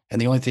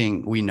 And the only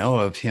thing we know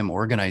of him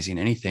organizing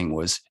anything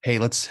was, hey,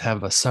 let's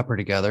have a supper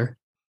together.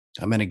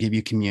 I'm going to give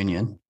you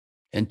communion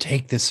and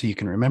take this so you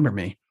can remember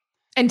me.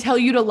 And tell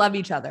you to love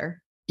each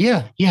other.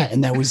 Yeah. Yeah.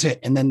 And that was it.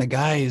 And then the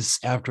guys,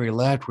 after he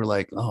left, were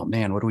like, oh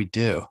man, what do we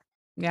do?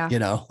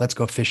 Yeah. Let's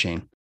go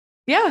fishing.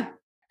 Yeah.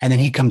 And then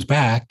he comes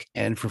back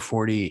and for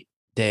 40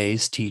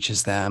 days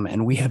teaches them.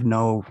 And we have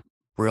no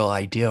real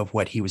idea of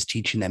what he was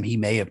teaching them. He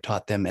may have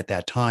taught them at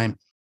that time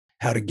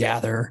how to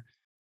gather,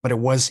 but it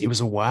was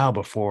a while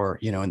before,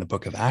 in the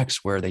book of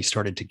Acts where they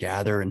started to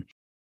gather and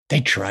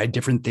they tried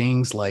different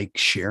things like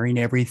sharing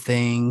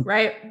everything,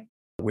 right?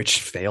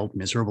 Which failed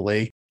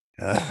miserably.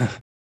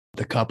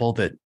 The couple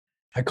that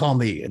I call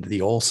them the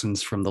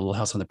Olsons from the Little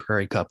House on the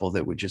Prairie couple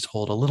that would just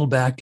hold a little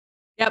back.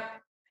 Yep.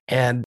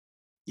 And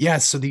yeah,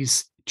 so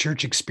these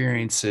church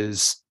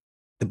experiences,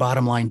 the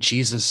bottom line,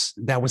 Jesus,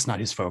 that was not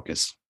his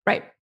focus.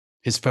 Right.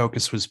 His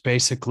focus was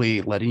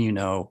basically letting you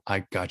know,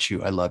 I got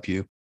you. I love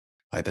you.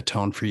 I've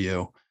atoned for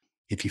you.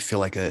 If you feel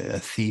like a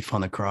thief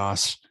on the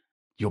cross,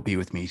 you'll be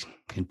with me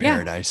in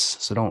paradise.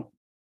 So don't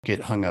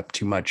get hung up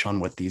too much on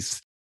what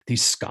these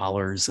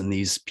scholars and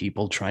these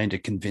people trying to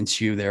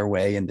convince you their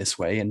way and this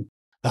way and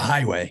the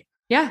highway.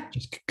 Yeah.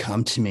 Just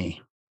come to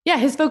me. Yeah.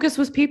 His focus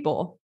was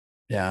people.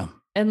 Yeah.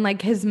 And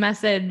like his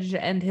message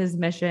and his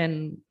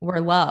mission were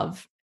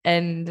love.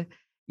 And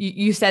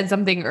you said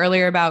something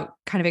earlier about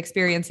kind of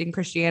experiencing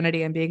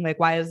Christianity and being like,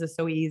 why is this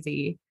so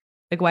easy?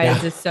 Like, why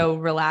is this so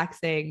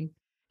relaxing?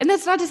 And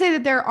that's not to say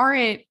that there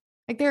aren't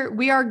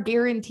we are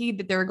guaranteed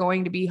that there are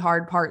going to be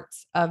hard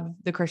parts of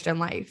the Christian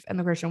life and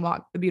the Christian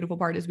walk. The beautiful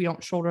part is we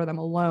don't shoulder them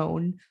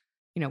alone.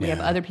 We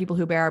have other people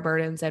who bear our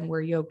burdens and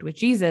we're yoked with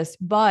Jesus.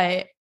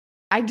 But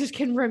I just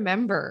can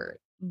remember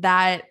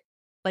that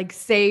like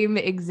same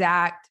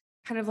exact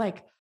kind of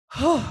like,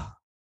 oh,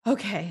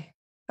 okay.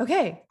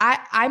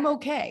 I'm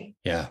okay.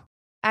 Yeah.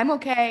 I'm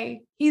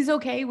okay. He's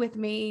okay with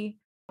me.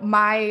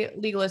 My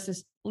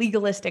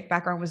legalistic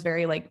background was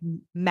very like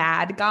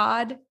mad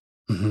God.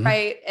 Mm-hmm.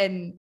 Right.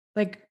 And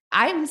like,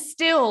 I'm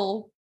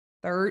still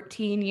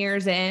 13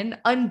 years in,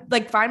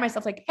 find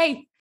myself like,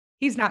 hey,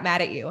 he's not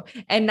mad at you.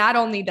 And not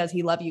only does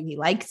he love you, he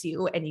likes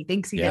you and he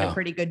thinks he did a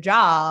pretty good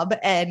job.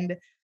 And,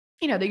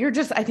 that you're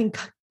just, I think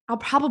I'll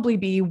probably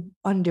be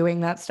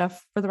undoing that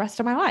stuff for the rest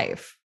of my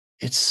life.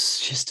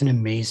 It's just an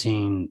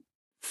amazing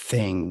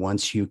thing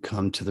once you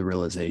come to the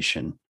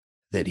realization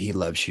that he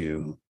loves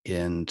you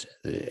and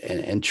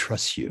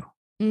trusts you.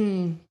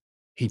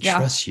 He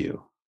trusts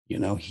you.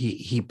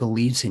 He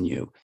believes in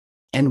you.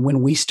 And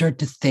when we start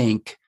to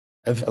think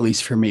of, at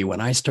least for me, when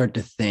I start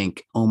to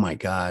think, oh my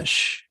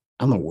gosh,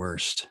 I'm the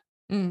worst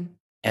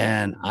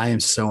and I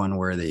am so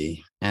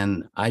unworthy.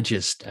 And I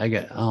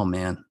got, oh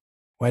man,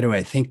 why do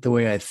I think the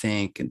way I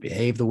think and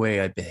behave the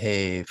way I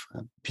behave?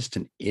 I'm just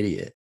an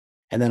idiot.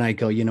 And then I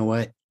go, you know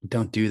what?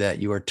 Don't do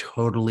that. You are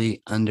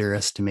totally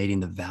underestimating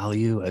the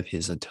value of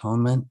his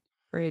atonement,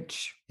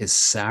 his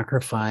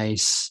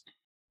sacrifice.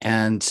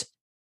 And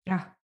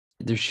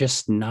there's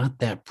just not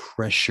that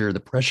pressure. The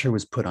pressure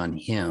was put on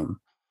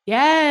him.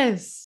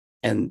 Yes.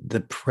 And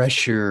the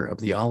pressure of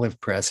the olive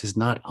press is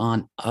not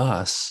on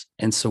us.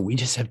 And so we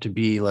just have to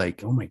be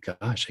like, oh my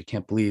gosh, I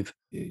can't believe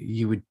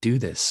you would do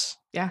this.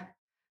 Yeah.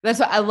 That's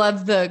what I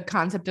love, the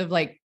concept of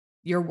like,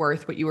 you're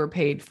worth what you were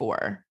paid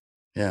for.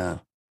 Yeah.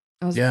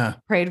 I was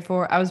paid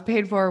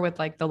for with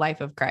like the life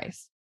of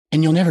Christ.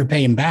 And you'll never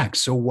pay him back.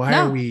 So why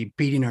are we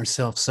beating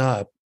ourselves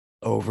up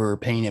over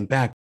paying him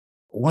back?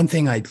 One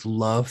thing I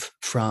love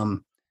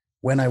from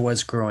when I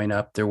was growing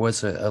up, there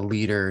was a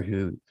leader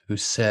who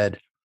said,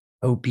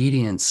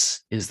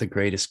 obedience is the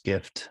greatest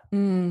gift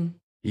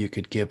you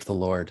could give the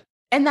Lord.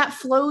 And that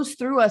flows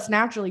through us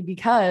naturally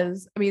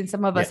because,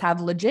 some of us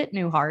have legit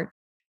new heart,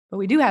 but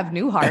we do have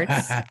new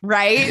hearts,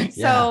 right?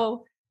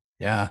 So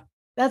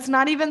that's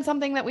not even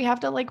something that we have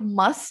to like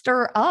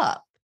muster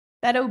up.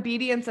 That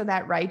obedience and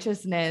that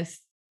righteousness,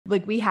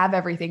 like we have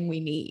everything we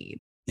need.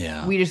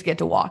 Yeah. We just get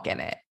to walk in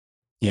it.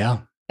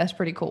 Yeah. That's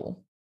pretty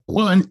cool.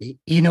 Well, and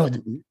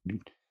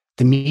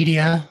the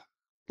media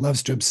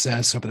loves to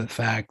obsess over the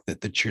fact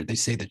that the church, they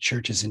say the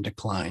church is in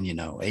decline,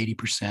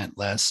 80%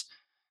 less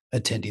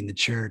attending the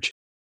church.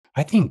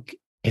 I think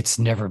there's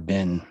never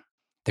been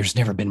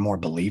more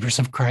believers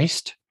of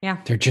Christ. Yeah.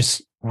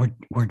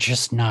 We're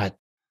just not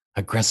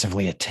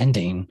aggressively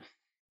attending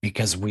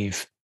because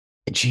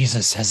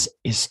Jesus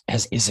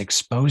is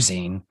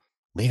exposing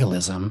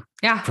legalism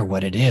for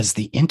what it is.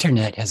 The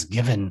internet has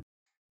given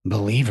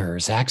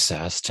believers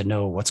access to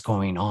know what's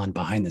going on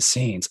behind the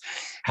scenes,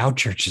 how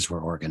churches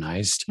were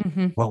organized,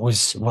 what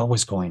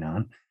was going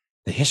on,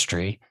 the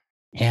history,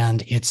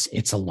 and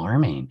it's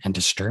alarming and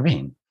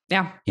disturbing.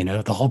 Yeah.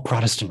 The whole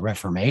Protestant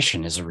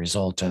Reformation is a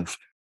result of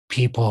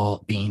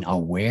people being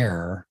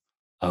aware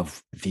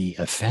of the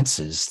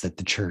offenses that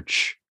the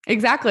church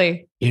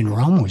Exactly. in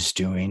Rome was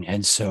doing.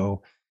 And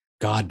so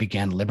God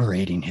began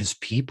liberating his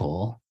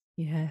people.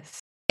 Yes.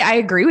 I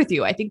agree with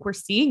you. I think we're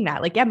seeing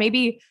that. Like, yeah,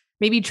 maybe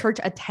church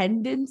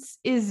attendance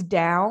is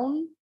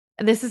down.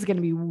 And this is going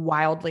to be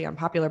wildly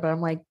unpopular, but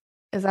I'm like,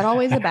 is that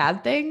always a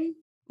bad thing?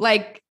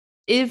 Like,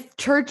 if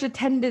church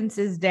attendance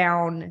is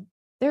down,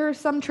 there are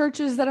some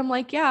churches that I'm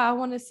like, yeah, I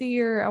want to see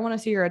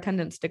your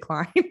attendance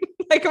decline.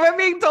 Like, if I'm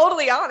being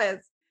totally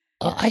honest.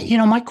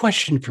 My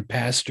question for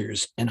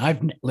pastors, and I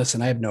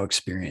have no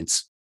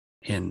experience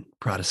in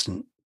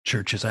Protestant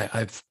churches.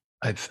 I've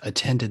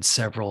attended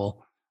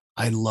several.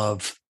 I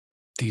love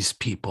these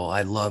people.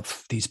 I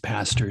love these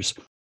pastors.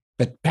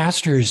 But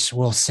pastors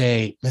will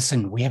say,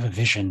 listen, we have a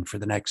vision for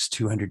the next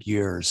 200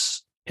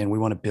 years and we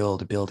want to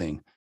build a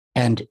building.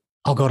 And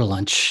I'll go to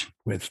lunch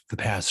with the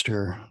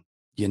pastor.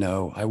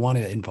 I want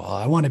to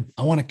involve, I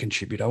want to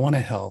contribute. I want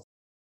to help.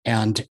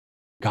 And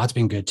God's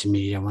been good to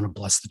me. I want to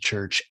bless the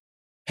church.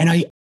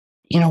 And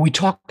we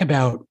talk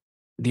about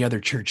the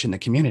other church in the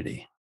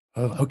community.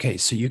 Oh, okay,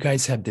 so you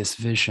guys have this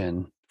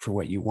vision for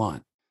what you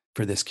want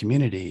for this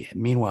community.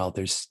 Meanwhile,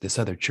 there's this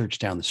other church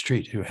down the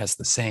street who has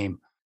the same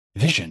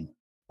vision.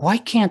 Why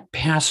can't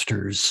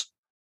pastors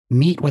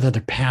meet with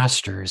other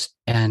pastors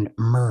and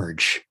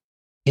merge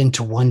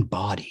into one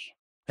body?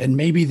 And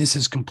maybe this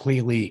is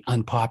completely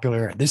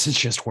unpopular. This is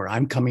just where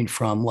I'm coming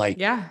from. Like,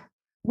 yeah,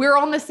 we're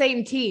on the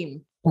same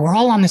team. We're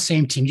all on the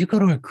same team. You go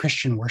to a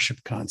Christian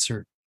worship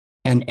concert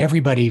and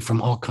everybody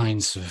from all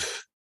kinds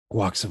of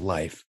walks of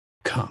life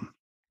come.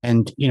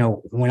 And,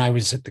 when I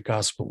was at the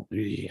gospel,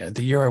 the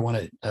year I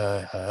won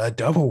a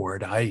Dove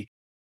Award, I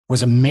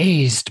was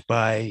amazed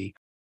by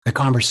the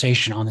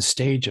conversation on the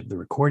stage of the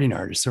recording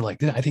artists. They're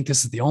like, I think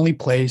this is the only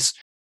place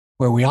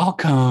where we all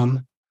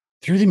come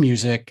through the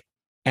music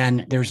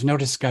and there's no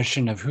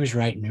discussion of who's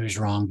right and who's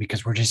wrong,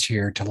 because we're just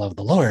here to love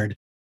the Lord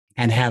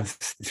and have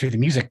through the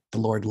music, the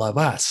Lord love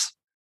us.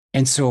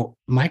 And so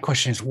my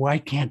question is, why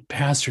can't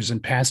pastors,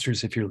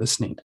 if you're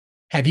listening,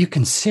 have you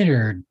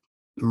considered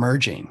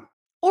merging?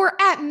 Or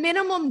at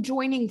minimum,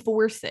 joining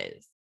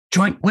forces?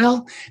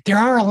 Well, there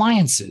are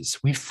alliances.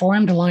 We've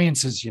formed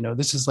alliances.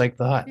 This is like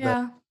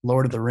the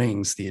Lord of the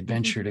Rings, the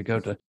adventure to go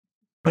to.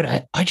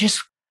 But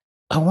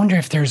I wonder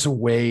if there's a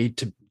way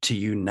to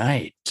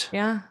unite.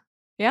 Yeah.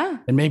 Yeah.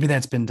 And maybe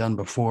that's been done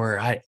before.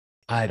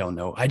 I don't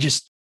know. I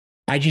just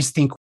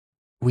think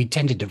we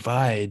tend to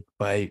divide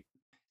by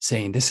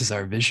saying this is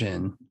our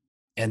vision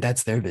and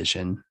that's their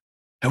vision.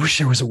 I wish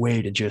there was a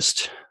way to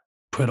just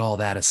put all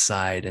that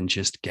aside and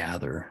just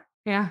gather.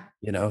 Yeah.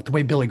 The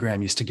way Billy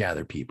Graham used to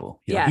gather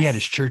people. He had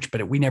his church,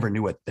 but we never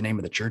knew what the name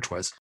of the church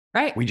was.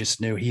 Right. We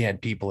just knew he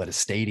had people at a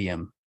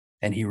stadium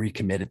and he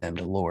recommitted them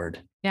to the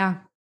Lord. Yeah.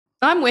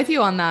 I'm with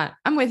you on that.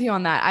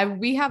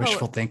 We have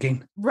wishful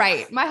thinking.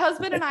 Right. My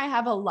husband and I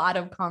have a lot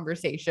of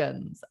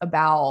conversations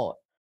about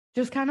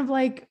just kind of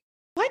like,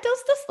 why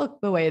does this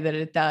look the way that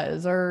it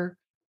does? Or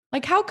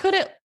like, how could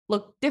it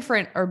look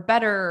different or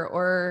better?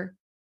 Or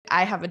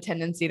I have a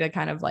tendency to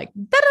kind of like,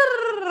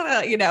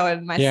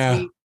 and my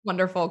sweet,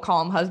 wonderful,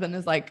 calm husband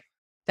is like,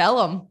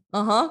 tell him.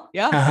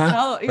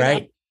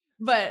 Right.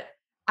 But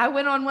I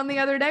went on one the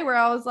other day where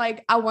I was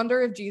like, I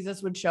wonder if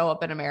Jesus would show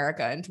up in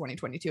America in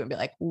 2022 and be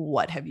like,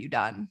 what have you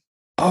done?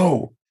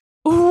 Oh,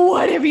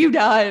 what have you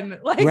done?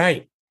 Like,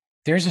 right.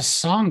 There's a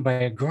song by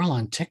a girl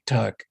on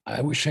TikTok.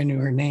 I wish I knew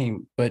her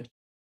name, but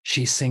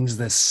she sings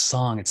this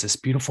song. It's this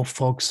beautiful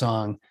folk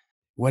song.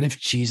 What if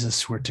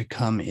Jesus were to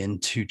come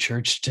into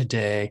church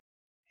today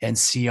and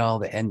see all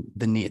the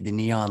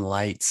neon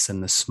lights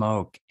and the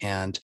smoke?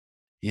 And,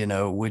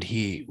 would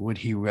he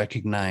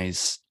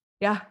recognize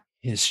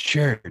his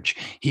church?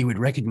 He would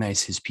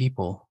recognize his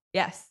people.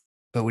 Yes.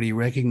 But would he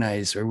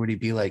recognize, or would he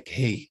be like,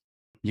 hey,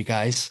 you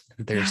guys,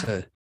 there's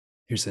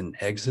an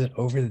exit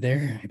over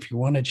there. If you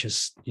want to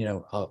just,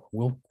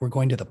 we're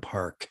going to the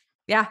park.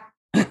 Yeah.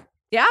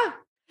 Yeah.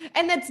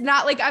 And it's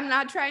not like, I'm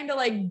not trying to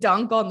like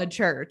dunk on the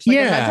church. Like,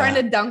 I'm not trying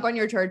to dunk on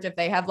your church if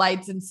they have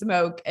lights and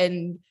smoke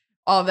and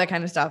all of that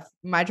kind of stuff.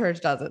 My church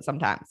does it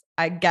sometimes.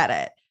 I get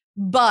it.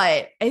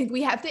 But I think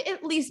we have to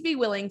at least be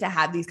willing to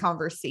have these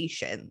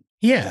conversations.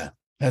 Yeah,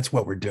 that's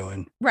what we're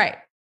doing. Right.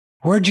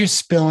 We're just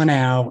spilling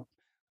out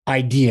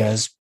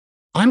ideas.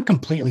 I'm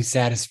completely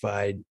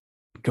satisfied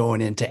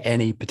going into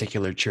any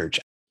particular church.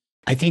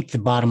 I think the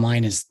bottom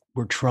line is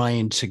we're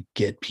trying to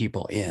get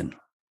people in.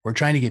 We're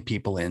trying to get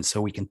people in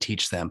so we can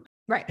teach them.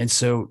 Right. And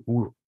so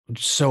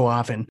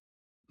often,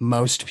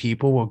 most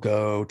people will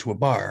go to a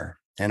bar,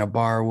 and a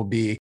bar will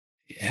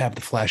have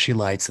the flashy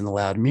lights and the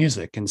loud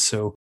music. And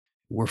so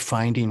we're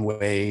finding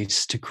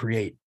ways to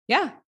create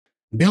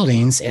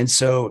buildings. And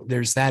so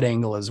there's that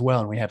angle as well.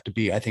 And we have to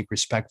be, I think,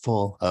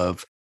 respectful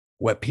of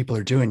what people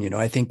are doing.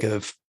 I think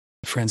of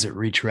friends at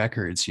Reach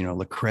Records,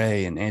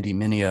 Lecrae and Andy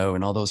Mineo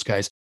and all those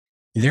guys.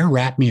 Their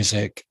rap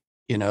music,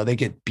 they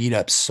get beat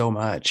up so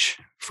much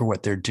for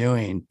what they're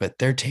doing, but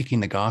they're taking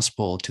the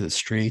gospel to the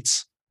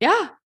streets.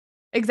 Yeah,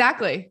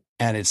 exactly.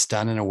 And it's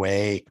done in a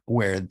way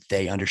where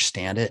they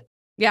understand it.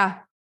 Yeah.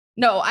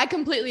 No, I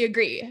completely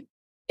agree.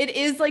 It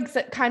is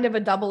like kind of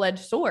a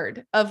double-edged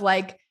sword of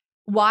like,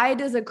 why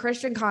does a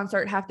Christian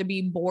concert have to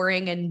be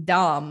boring and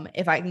dumb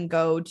if I can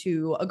go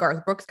to a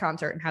Garth Brooks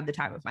concert and have the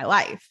time of my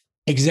life?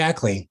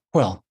 Exactly.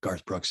 Well,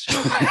 Garth Brooks.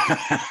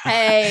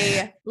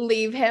 Hey,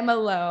 leave him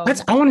alone.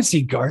 I want to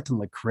see Garth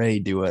and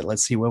Lecrae do it.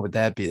 Let's see, what would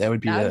that be? That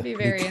would be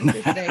very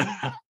interesting.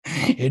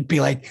 It'd be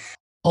like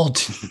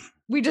old.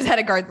 We just had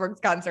a Garth Brooks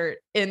concert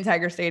in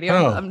Tiger Stadium.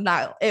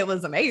 Oh. It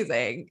was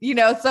amazing,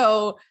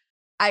 so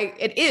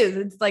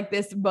it's like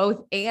this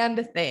both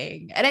and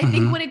thing. And I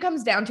think what it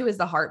comes down to is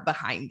the heart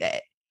behind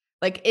it.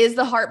 Like, is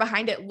the heart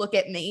behind it, look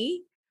at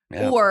me?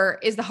 Yep. Or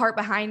is the heart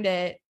behind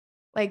it,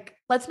 like,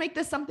 let's make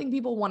this something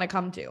people want to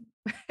come to?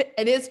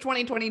 It is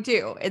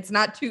 2022. It's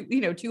not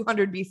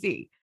 200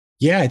 BC.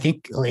 Yeah, I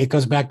think it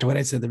goes back to what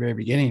I said at the very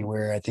beginning,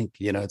 where I think,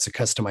 it's a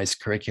customized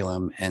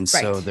curriculum. And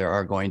so there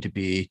are going to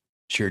be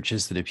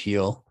churches that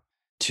appeal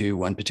to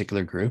one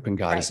particular group, and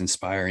God is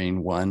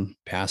inspiring one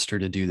pastor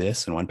to do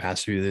this and one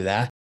pastor to do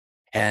that.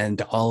 And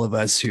all of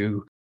us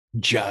who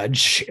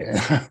judge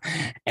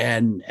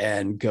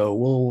and go,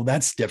 well,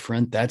 that's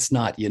different. That's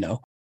not,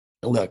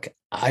 look,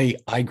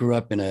 I grew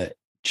up in a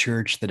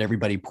church that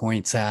everybody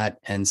points at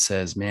and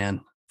says,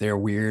 man, they're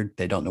weird.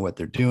 They don't know what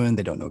they're doing.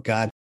 They don't know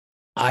God.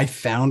 I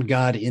found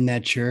God in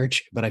that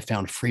church, but I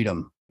found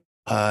freedom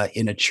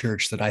in a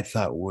church that I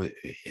thought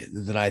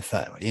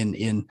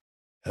in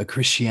a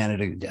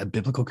Christianity, a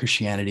biblical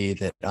Christianity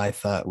that I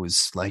thought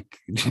was like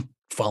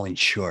falling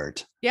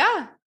short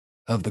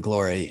of the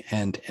glory.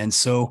 And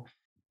so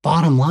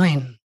bottom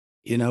line,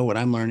 what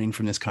I'm learning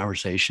from this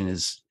conversation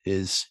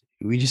is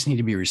we just need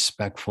to be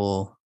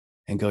respectful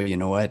and go, you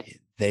know what?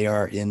 They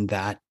are in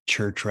that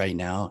church right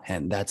now.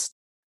 And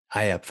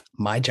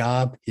my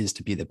job is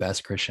to be the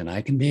best Christian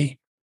I can be,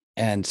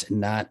 and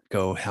not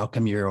go, how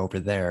come you're over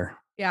there?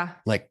 Yeah.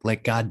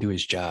 Let God do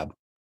his job.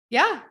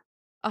 Yeah.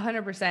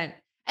 100%.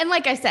 And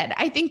like I said,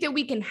 I think that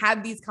we can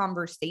have these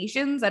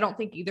conversations. I don't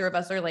think either of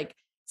us are like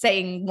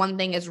saying one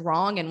thing is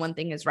wrong and one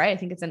thing is right. I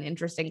think it's an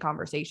interesting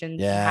conversation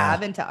to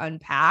have and to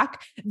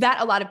unpack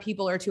that a lot of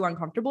people are too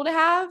uncomfortable to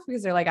have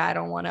because they're like, I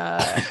don't want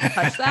to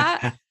touch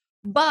that.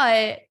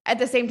 But at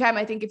the same time,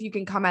 I think if you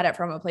can come at it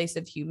from a place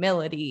of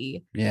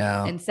humility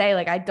and say,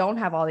 like, I don't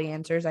have all the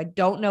answers. I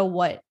don't know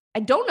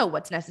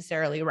what's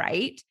necessarily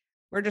right.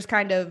 We're just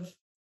kind of,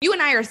 you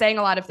and I are saying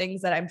a lot of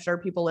things that I'm sure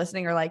people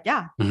listening are like,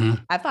 yeah,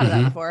 I've thought of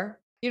that before.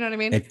 You know what I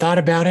mean? They thought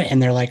about it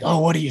and they're like, oh,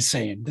 what are you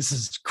saying? This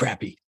is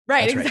crappy.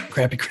 Right. That's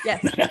exactly. Crappy.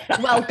 Yes.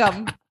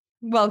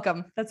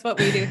 Welcome. That's what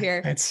we do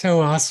here. It's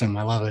so awesome.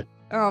 I love it.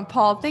 Oh,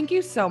 Paul, thank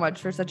you so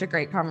much for such a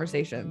great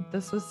conversation.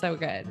 This was so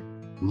good.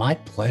 My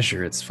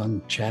pleasure. It's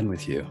fun chatting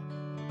with you.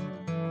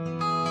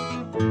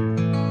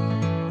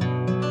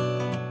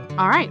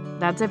 All right,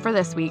 that's it for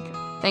this week.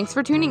 Thanks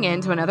for tuning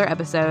in to another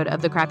episode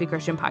of the Crappy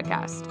Christian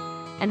Podcast.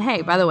 And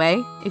hey, by the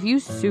way, if you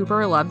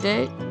super loved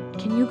it,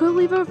 can you go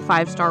leave a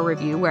 5-star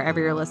review wherever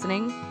you're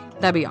listening?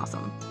 That'd be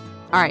awesome.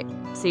 All right,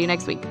 see you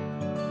next week.